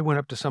 I went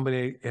up to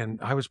somebody and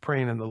I was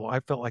praying and I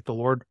felt like the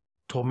Lord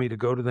told me to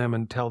go to them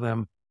and tell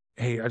them,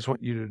 hey, I just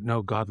want you to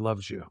know God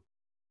loves you.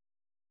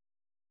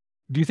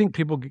 Do you think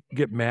people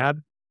get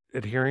mad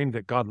at hearing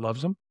that God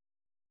loves them?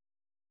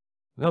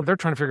 No, they're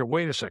trying to figure out,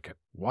 wait a second,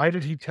 why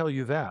did he tell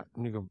you that?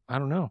 And you go, I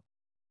don't know.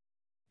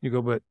 You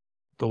go, but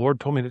the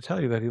Lord told me to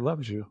tell you that he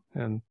loves you.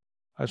 And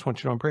I just want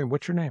you to know I'm praying.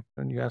 What's your name?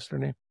 And you ask their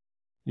name.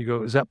 You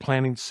go, is that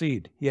planting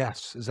seed?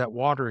 Yes. Is that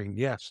watering?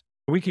 Yes.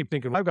 We keep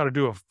thinking, I've got to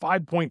do a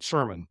 5-point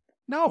sermon.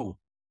 No,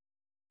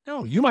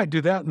 you might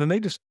do that. And then they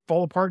just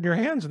fall apart in your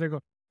hands and they go,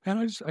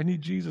 man, I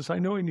need Jesus. I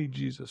know I need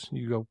Jesus. And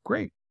you go,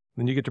 great.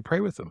 And then you get to pray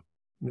with them.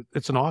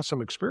 It's an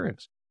awesome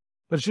experience,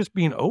 but it's just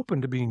being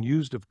open to being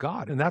used of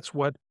God. And that's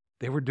what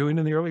they were doing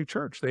in the early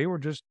church. They were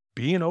just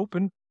being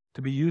open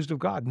to be used of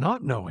God,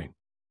 not knowing.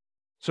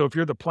 So if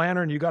you're the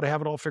planner and you got to have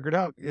it all figured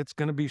out, it's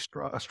going to be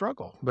a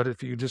struggle. But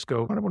if you just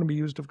go, I want to be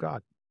used of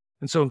God.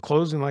 And so in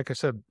closing, like I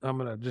said, I'm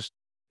going to just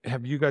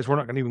have you guys, we're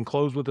not going to even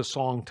close with a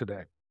song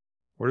today.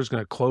 We're just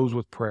going to close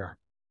with prayer.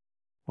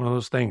 One of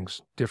those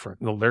things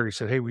different. And Larry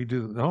said, hey, we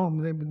do. No,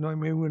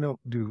 maybe we don't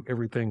do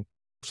everything.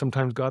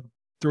 Sometimes God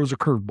throws a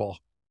curveball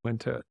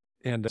into it.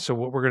 And so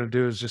what we're going to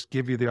do is just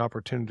give you the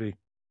opportunity.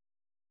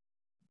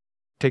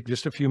 Take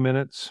just a few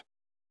minutes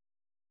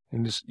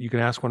and just, you can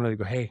ask one another,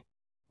 go, hey,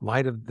 in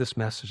light of this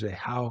message,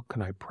 how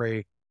can I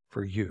pray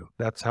for you?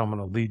 That's how I'm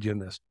going to lead you in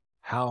this.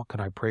 How can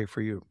I pray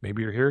for you?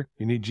 Maybe you're here.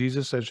 You need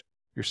Jesus as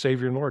your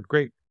Savior and Lord.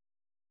 Great.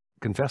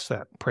 Confess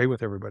that. Pray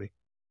with everybody.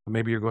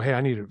 Maybe you go, hey,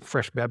 I need a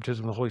fresh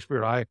baptism of the Holy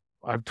Spirit.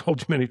 I've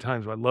told you many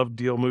times, I love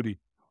D.L. Moody.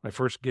 When I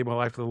first gave my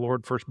life to the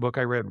Lord, first book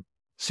I read,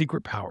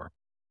 Secret Power.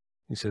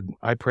 He said,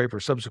 I pray for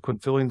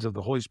subsequent fillings of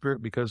the Holy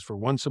Spirit because for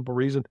one simple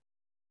reason,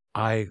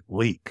 I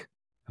leak.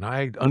 And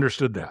I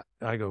understood that.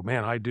 I go,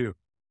 man, I do.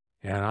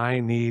 And I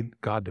need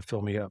God to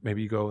fill me up.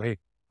 Maybe you go, hey,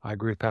 I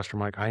agree with Pastor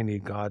Mike. I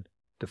need God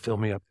to fill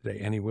me up today,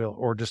 and He will.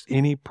 Or just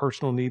any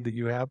personal need that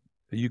you have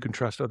that you can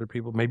trust other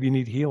people. Maybe you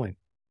need healing.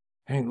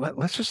 Hey,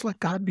 let's just let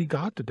God be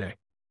God today.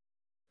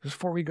 Just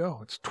before we go,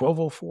 it's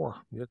 12:04.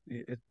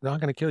 It's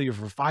not going to kill you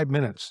for 5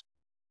 minutes.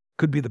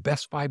 Could be the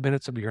best 5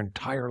 minutes of your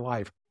entire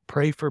life.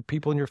 Pray for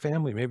people in your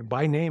family, maybe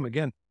by name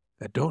again,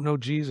 that don't know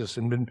Jesus,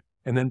 and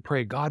then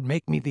pray, God,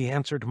 make me the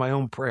answer to my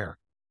own prayer.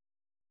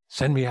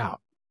 Send me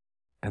out.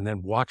 And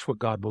then watch what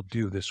God will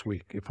do this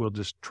week if we'll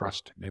just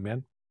trust Him.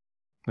 Amen?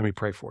 Let me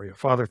pray for you.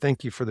 Father,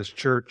 thank you for this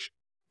church.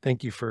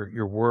 Thank you for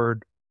your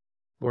word.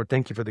 Lord,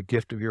 thank you for the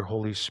gift of your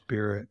Holy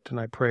Spirit. And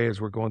I pray as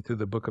we're going through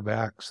the book of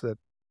Acts that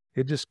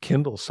it just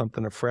kindles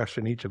something afresh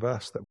in each of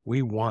us, that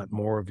we want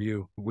more of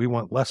you. We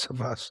want less of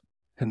us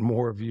and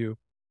more of you,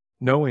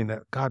 knowing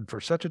that, God,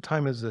 for such a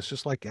time as this,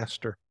 just like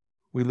Esther,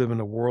 we live in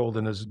a world,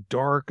 and as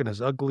dark and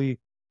as ugly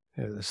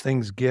as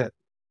things get,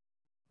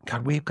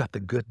 God, we've got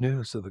the good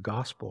news of the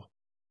gospel.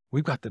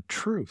 We've got the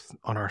truth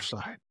on our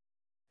side,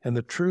 and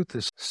the truth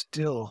is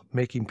still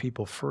making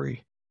people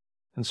free.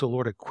 And so,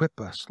 Lord,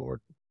 equip us,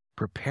 Lord.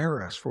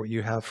 Prepare us for what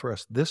you have for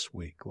us this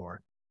week, Lord.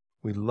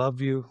 We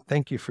love you.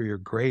 Thank you for your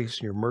grace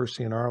and your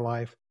mercy in our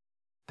life.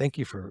 Thank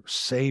you for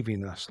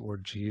saving us,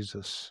 Lord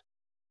Jesus.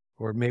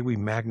 Lord, may we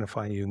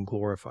magnify you and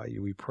glorify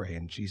you, we pray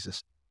in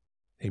Jesus.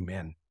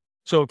 Amen.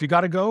 So if you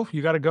got to go,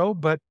 you got to go.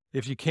 But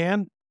if you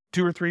can,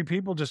 2 or 3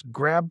 people, just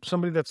grab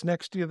somebody that's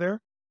next to you there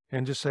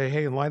and just say,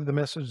 hey, in light of the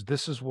message,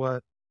 this is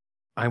what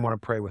I want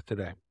to pray with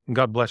today. And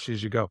God bless you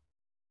as you go.